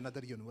similar to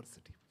another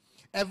university.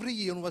 Every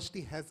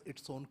university has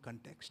its own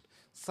context.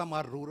 Some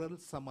are rural,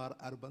 some are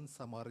urban,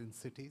 some are in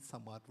cities,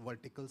 some are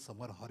vertical,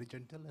 some are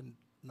horizontal, and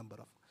number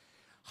of.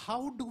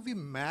 How do we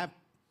map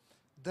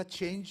the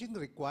changing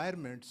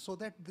requirements so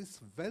that this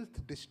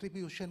wealth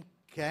distribution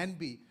can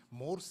be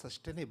more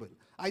sustainable?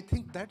 I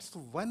think that's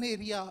one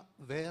area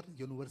where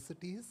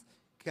universities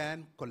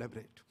can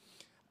collaborate.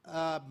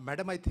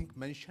 Madam, I think,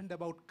 mentioned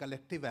about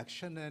collective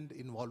action and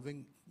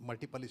involving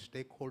multiple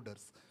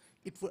stakeholders.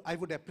 I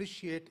would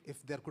appreciate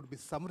if there could be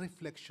some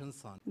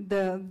reflections on.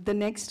 The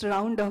next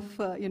round of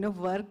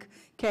work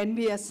can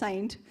be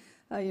assigned,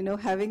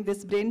 having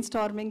this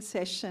brainstorming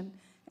session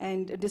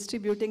and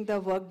distributing the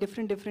work,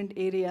 different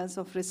areas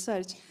of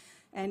research,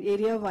 and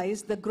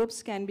area-wise the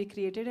groups can be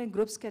created and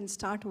groups can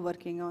start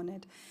working on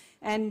it.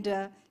 And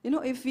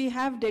if we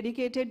have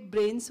dedicated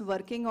brains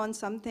working on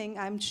something,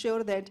 I'm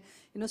sure that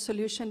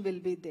solution will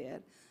be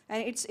there.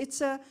 And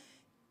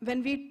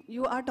when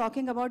you are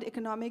talking about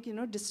economic,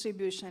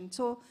 distribution.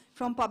 So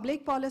from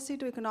public policy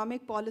to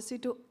economic policy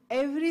to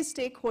every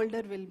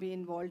stakeholder will be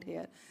involved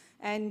here.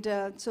 And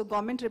so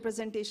government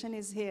representation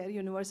is here,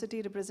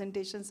 university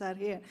representations are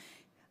here.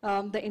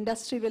 The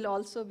industry will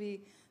also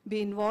be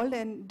involved,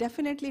 and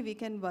definitely we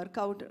can work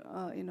out,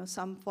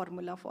 some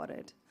formula for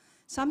it.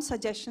 Some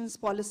suggestions,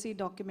 policy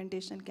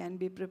documentation can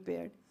be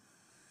prepared.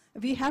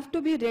 We have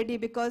to be ready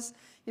because,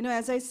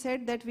 as I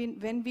said that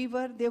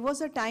there was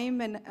a time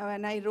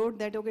when I wrote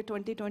that, okay,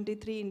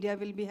 2023, India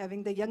will be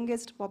having the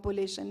youngest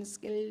population,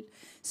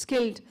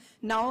 skilled.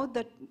 Now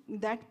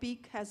that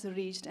peak has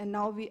reached, and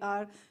now we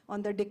are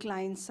on the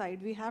decline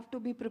side. We have to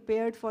be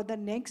prepared for the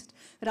next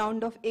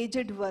round of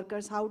aged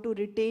workers, how to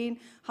retain,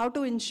 how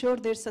to ensure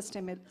their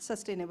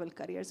sustainable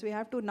careers. We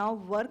have to now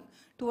work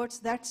towards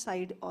that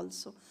side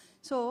also.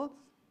 So,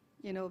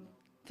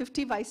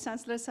 50 vice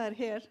chancellors are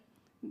here.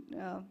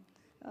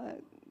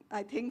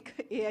 I think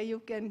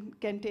AIU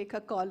can take a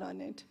call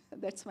on it.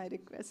 That's my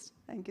request.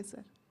 Thank you,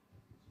 sir.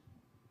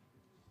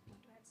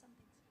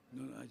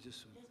 No, I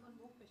just... There's one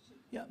more question.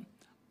 Yeah.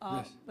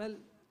 Yes. Well,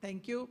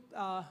 thank you.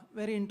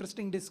 Very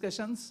interesting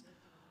discussions.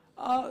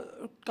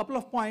 Couple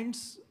of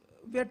points.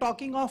 We are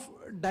talking of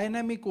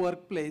dynamic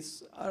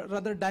workplace,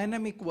 rather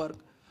dynamic work.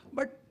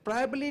 But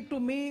probably to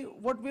me,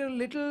 what we're a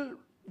little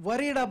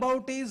worried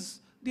about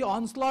is the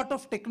onslaught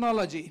of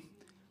technology.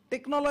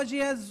 Technology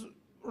has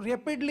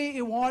rapidly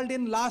evolved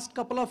in last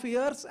couple of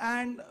years,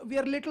 and we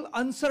are little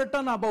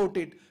uncertain about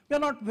it. We are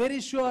not very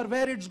sure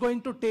where it's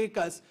going to take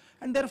us,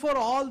 and therefore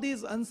all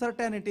these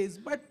uncertainties.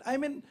 But I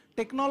mean,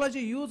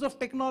 use of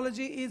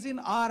technology is in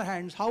our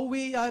hands. How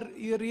we are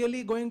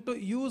really going to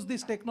use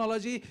this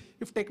technology,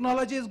 if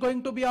technology is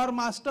going to be our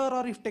master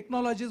or if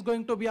technology is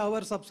going to be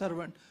our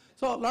subservient.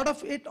 So a lot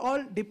of it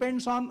all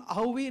depends on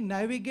how we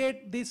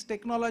navigate this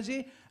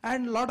technology,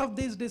 and a lot of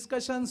these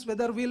discussions,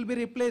 whether we'll be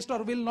replaced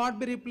or will not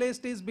be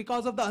replaced, is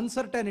because of the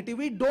uncertainty.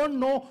 We don't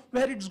know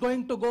where it's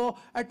going to go,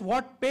 at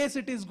what pace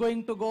it is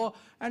going to go,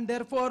 and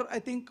therefore I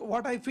think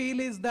what I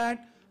feel is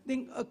that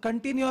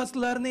continuous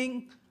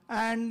learning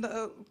and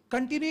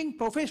continuing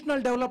professional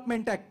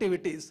development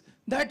activities,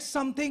 that's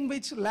something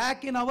which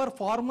lack in our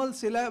formal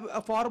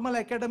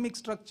academic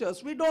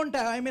structures. We don't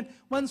have, I mean,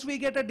 once we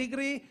get a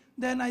degree,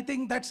 then I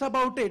think that's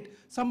about it.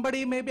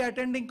 Somebody may be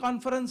attending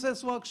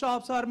conferences,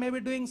 workshops, or maybe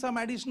doing some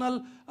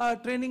additional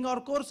training or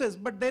courses,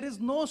 but there is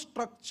no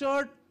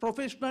structured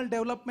professional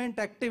development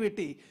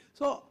activity.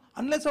 So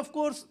unless, of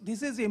course,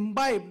 this is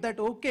imbibed that,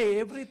 okay,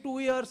 every 2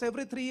 years,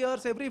 every 3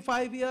 years, every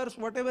 5 years,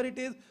 whatever it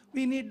is,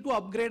 we need to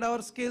upgrade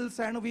our skills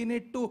and we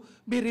need to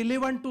be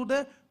relevant to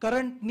the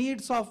current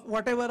needs of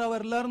whatever our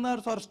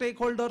learners or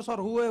stakeholders or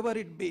whoever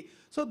it be.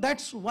 So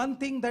that's one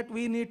thing that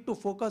we need to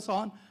focus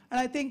on. And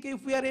I think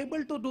if we are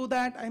able to do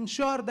that, I'm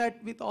sure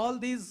that with all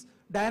these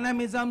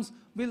dynamisms,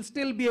 we'll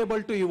still be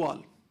able to evolve.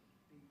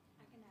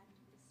 I can add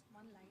this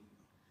one line.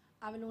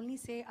 I will only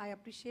say I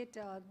appreciate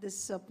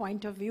this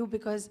point of view,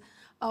 because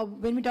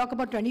when we talk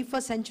about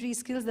 21st century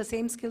skills, the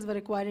same skills were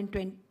required in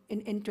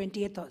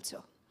 20th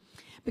also.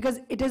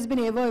 Because it has been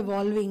ever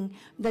evolving.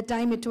 The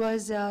time it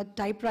was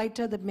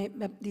typewriter, that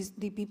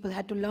the people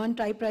had to learn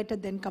typewriter,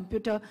 then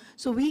computer.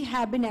 So we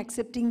have been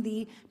accepting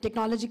the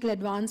technological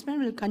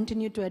advancement, will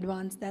continue to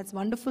advance. That's a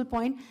wonderful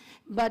point.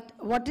 But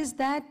what is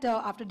that,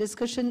 after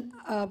discussion,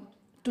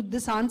 to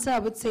this answer, I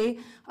would say,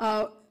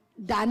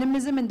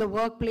 dynamism in the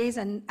workplace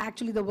and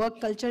actually the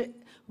work culture,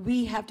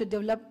 we have to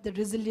develop the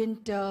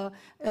resilient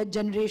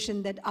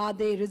generation. That are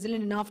they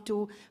resilient enough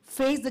to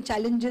face the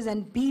challenges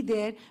and be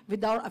there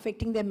without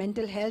affecting their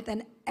mental health,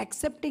 and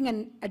accepting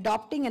and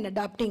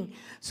adapting.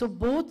 So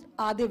both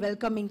are they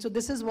welcoming. So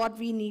this is what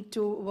we need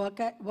to work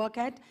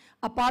at.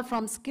 Apart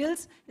from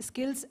skills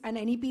and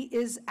NEP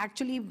is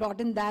actually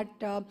brought in that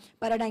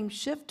paradigm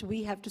shift.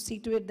 We have to see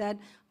to it that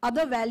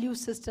other value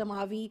system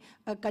are we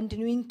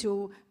continuing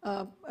to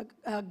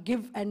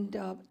give and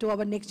to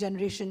our next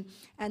generation,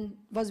 and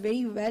was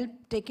very well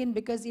taken,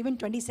 because even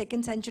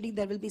 22nd century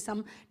there will be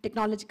some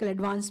technological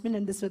advancement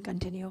and this will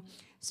continue.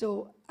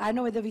 So I don't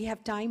know whether we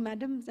have time,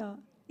 madam.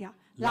 Yeah.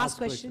 Last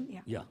question.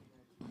 Yeah.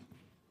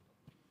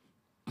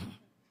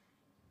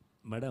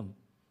 Madam,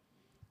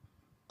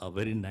 a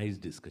very nice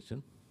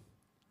discussion.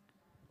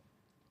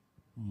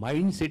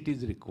 Mindset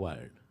is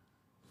required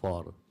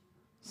for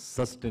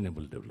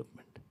sustainable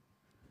development,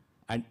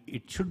 and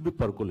it should be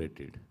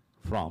percolated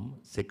from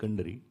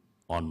secondary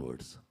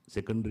onwards,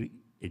 secondary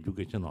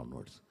education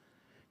onwards.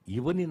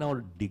 Even in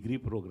our degree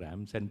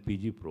programs and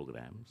PG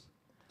programs,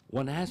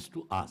 one has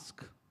to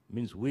ask,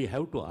 means we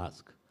have to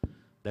ask,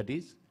 that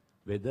is,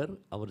 whether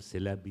our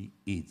syllabi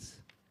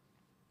is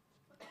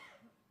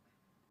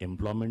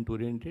employment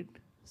oriented,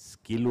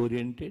 skill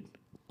oriented,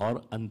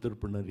 or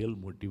entrepreneurial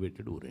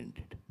motivated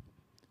oriented.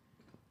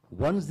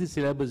 Once the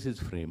syllabus is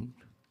framed,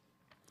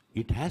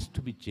 it has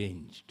to be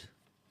changed.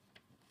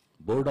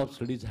 Board of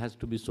Studies has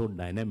to be so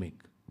dynamic,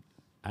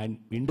 and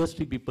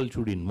industry people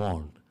should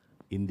involve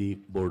in the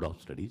Board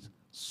of Studies,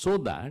 so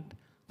that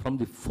from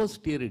the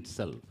first year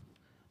itself,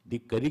 the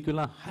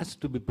curricula has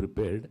to be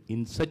prepared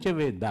in such a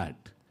way that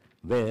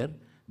where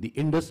the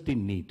industry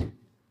need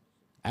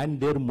and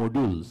their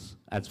modules,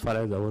 as far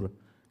as our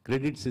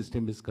credit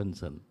system is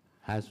concerned,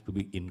 has to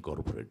be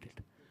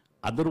incorporated.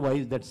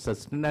 Otherwise, that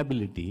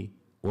sustainability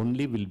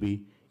only will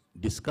be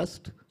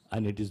discussed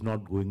and it is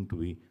not going to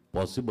be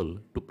possible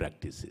to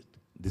practice it.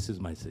 This is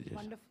my suggestion.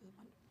 Wonderful.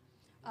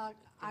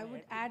 I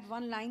would add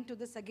one line to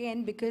this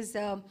again, because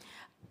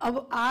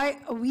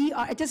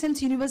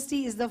HSN's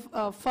University is the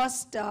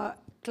first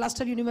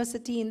cluster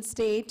university in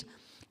state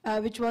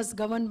which was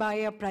governed by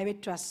a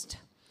private trust.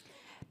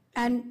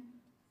 And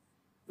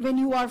when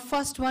you are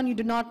first one, you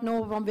do not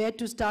know from where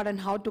to start and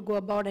how to go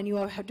about, and you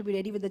have to be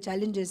ready with the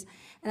challenges.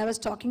 And I was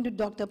talking to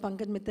Dr.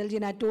 Pankaj Mittalji,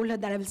 and I told her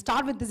that I will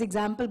start with this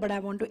example, but I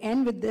want to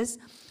end with this.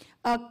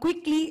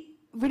 Quickly,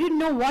 we didn't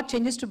know what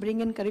changes to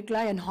bring in curricula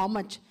and how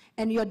much,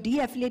 and you're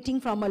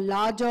de-affiliating from a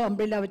larger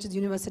umbrella, which is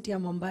University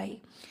of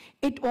Mumbai.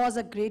 It was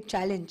a great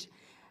challenge.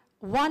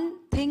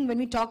 One thing when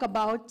we talk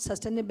about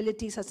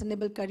sustainability,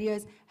 sustainable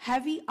careers,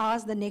 have we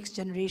asked the next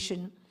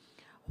generation,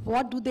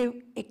 what do they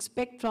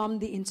expect from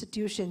the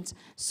institutions?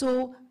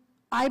 So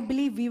I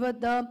believe we were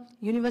the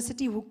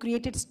university who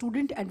created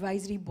Student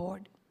Advisory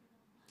Board.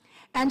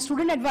 And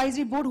Student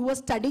Advisory Board who was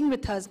studying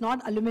with us,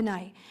 not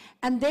alumni.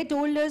 And they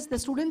told us, the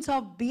students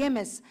of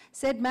BMS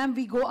said, ma'am,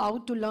 we go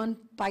out to learn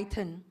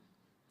Python.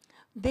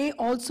 They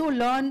also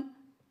learn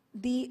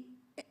the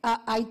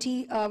IT,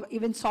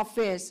 even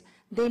softwares.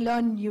 They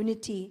learn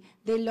Unity.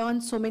 They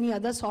learn so many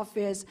other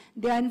softwares.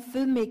 They are in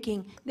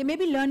filmmaking. They may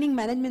be learning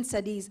management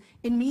studies.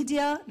 In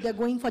media, they're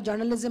going for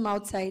journalism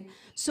outside.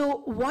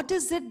 So what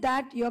is it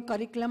that your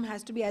curriculum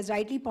has to be, as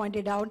rightly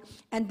pointed out,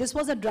 and this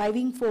was a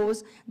driving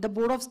force, the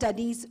Board of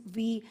Studies,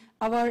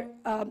 our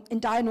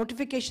entire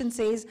notification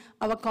says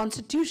our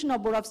constitution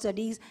of Board of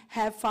Studies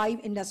have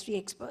 5 industry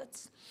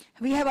experts.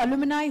 We have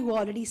alumni who are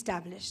already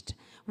established.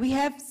 We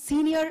have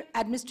senior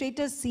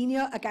administrators,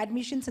 senior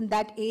academicians in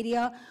that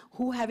area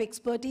who have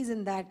expertise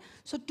in that.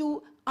 So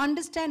to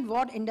understand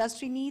what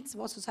industry needs,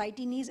 what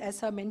society needs, as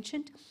sir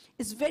mentioned,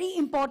 is very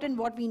important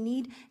what we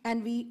need,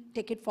 and we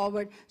take it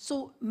forward.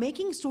 So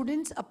making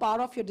students a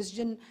part of your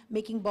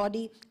decision-making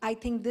body, I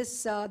think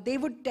this, they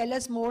would tell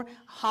us more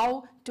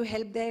how to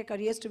help their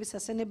careers to be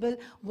sustainable,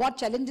 what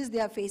challenges they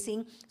are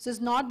facing. So it's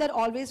not that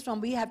always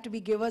from we have to be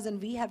givers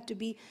and we have to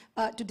be,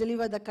 to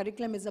deliver the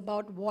curriculum, is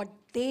about what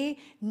they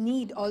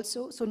need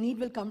also. So need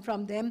will come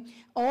from them.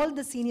 All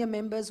the senior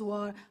members who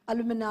are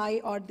alumni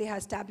or they have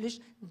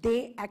established,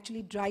 they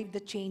actually drive the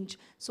change.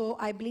 So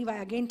I believe I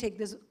again take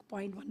this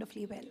point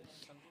wonderfully well.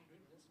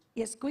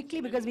 Yes,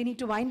 quickly, because we need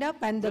to wind up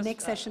and the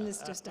next session is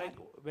to start. Like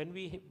when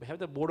we have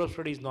the Board of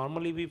Studies,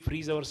 normally we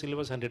freeze our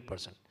syllabus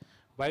 100%.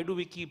 Why do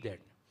we keep that?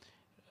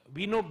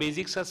 We know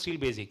basics are still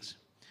basics.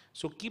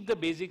 So keep the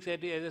basics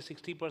at as a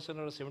 60%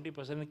 or a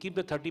 70% and keep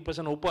the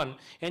 30% open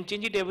and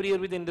change it every year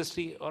with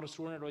industry or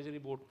student advisory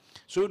board.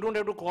 So you don't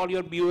have to call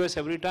your BOS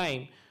every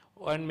time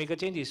and make a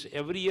changes.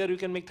 Every year you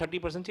can make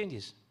 30%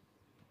 changes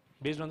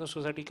based on the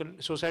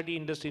society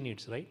industry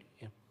needs, right?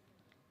 Yeah.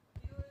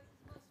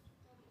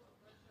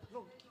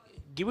 No,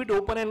 give it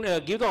open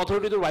and give the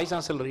authority to the Vice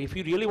Chancellor. If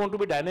you really want to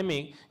be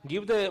dynamic,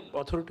 give the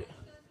authority.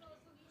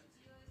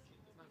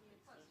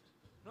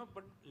 No,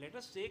 but let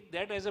us take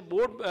that as a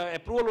board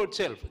approval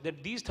itself,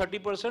 that these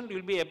 30%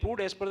 will be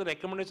approved as per the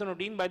recommendation of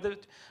Dean by the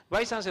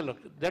Vice Chancellor.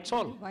 That's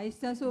all. Vice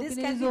Chancellor This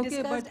opinion can is be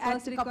okay, but discussed at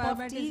first the cup of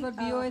requirement tea. is for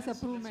BOS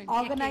approval.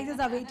 Organizers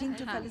are waiting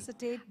to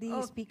felicitate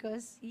the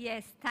speakers.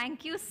 Yes,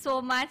 thank you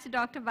so much,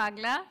 Dr.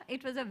 Bagla.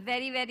 It was a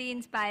very, very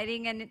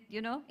inspiring and,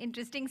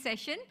 interesting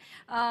session.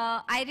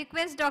 I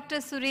request Dr.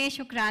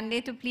 Suresh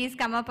Ukrande to please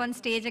come up on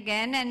stage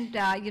again and,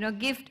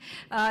 gift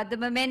the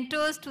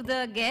mementos to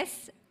the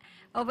guests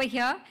over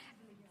here.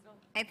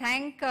 I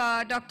thank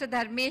Dr.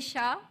 Dharmesh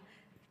Shah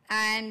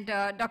and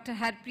Dr.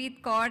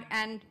 Harpreet Kaur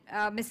and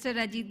Mr.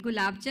 Ajit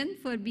Gulabchand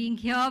for being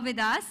here with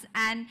us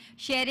and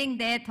sharing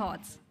their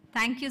thoughts.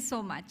 Thank you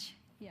so much.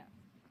 Yeah.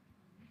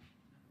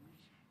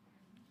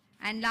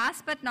 And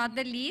last but not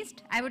the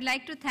least, I would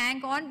like to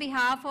thank on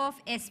behalf of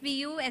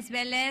SVU as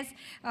well as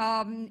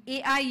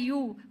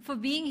AIU for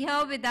being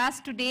here with us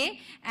today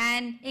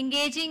and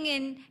engaging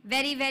in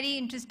very, very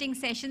interesting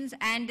sessions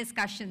and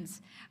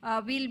discussions.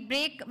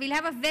 We'll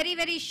have a very,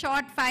 very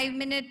short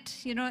 5-minute,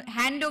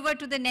 handover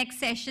to the next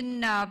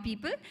session,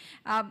 people,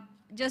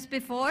 just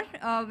before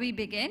we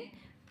begin.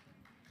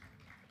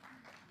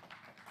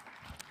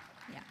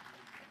 Yeah.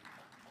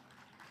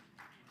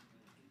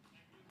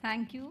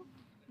 Thank you.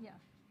 Yeah.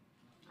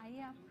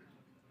 आइए आप.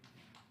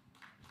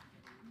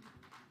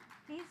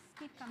 Please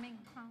keep coming.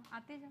 हाँ,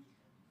 आते जाओ.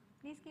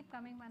 Please keep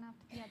coming one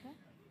after the other.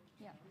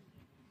 Yeah.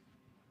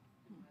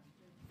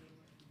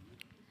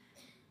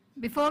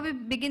 Before we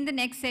begin the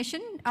next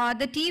session,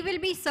 the tea will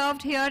be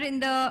served here in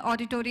the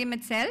auditorium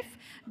itself.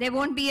 There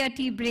won't be a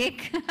tea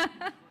break.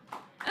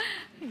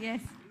 Yes.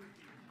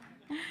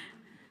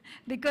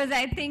 Because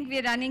I think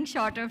we're running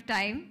short of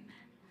time.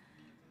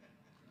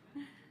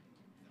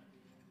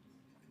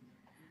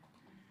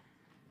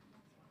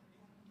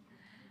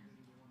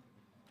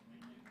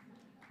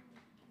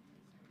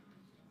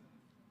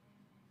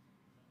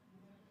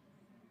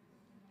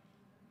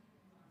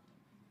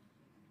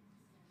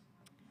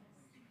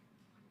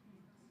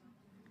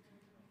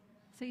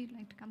 So you'd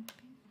like to come?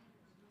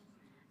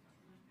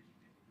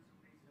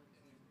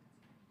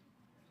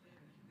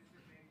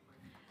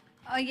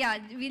 Yeah,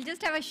 we'll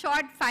just have a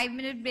short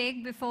 5-minute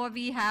break before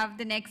we have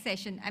the next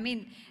session. I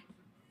mean,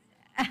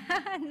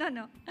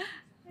 no.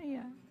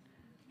 Yeah.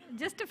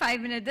 Just a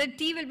 5 minute. The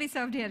tea will be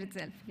served here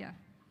itself. Yeah.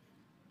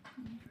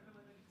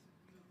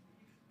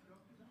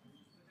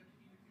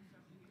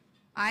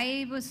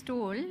 I was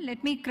told,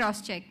 let me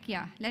cross check.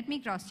 Yeah, let me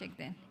cross check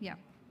then. Yeah.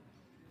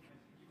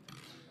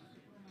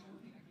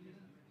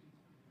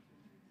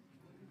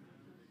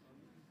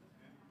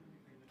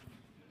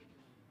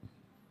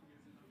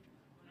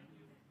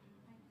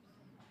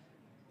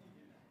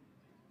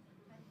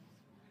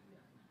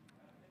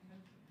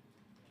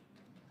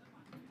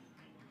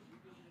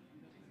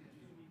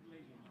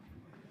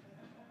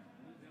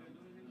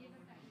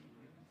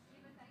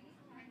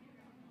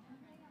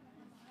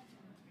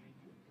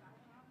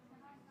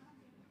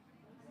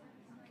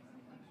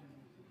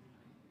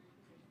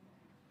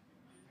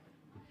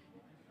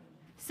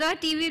 Sir,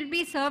 tea will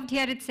be served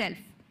here itself.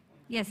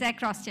 Yes, I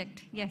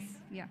cross-checked. Yes,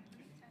 yeah.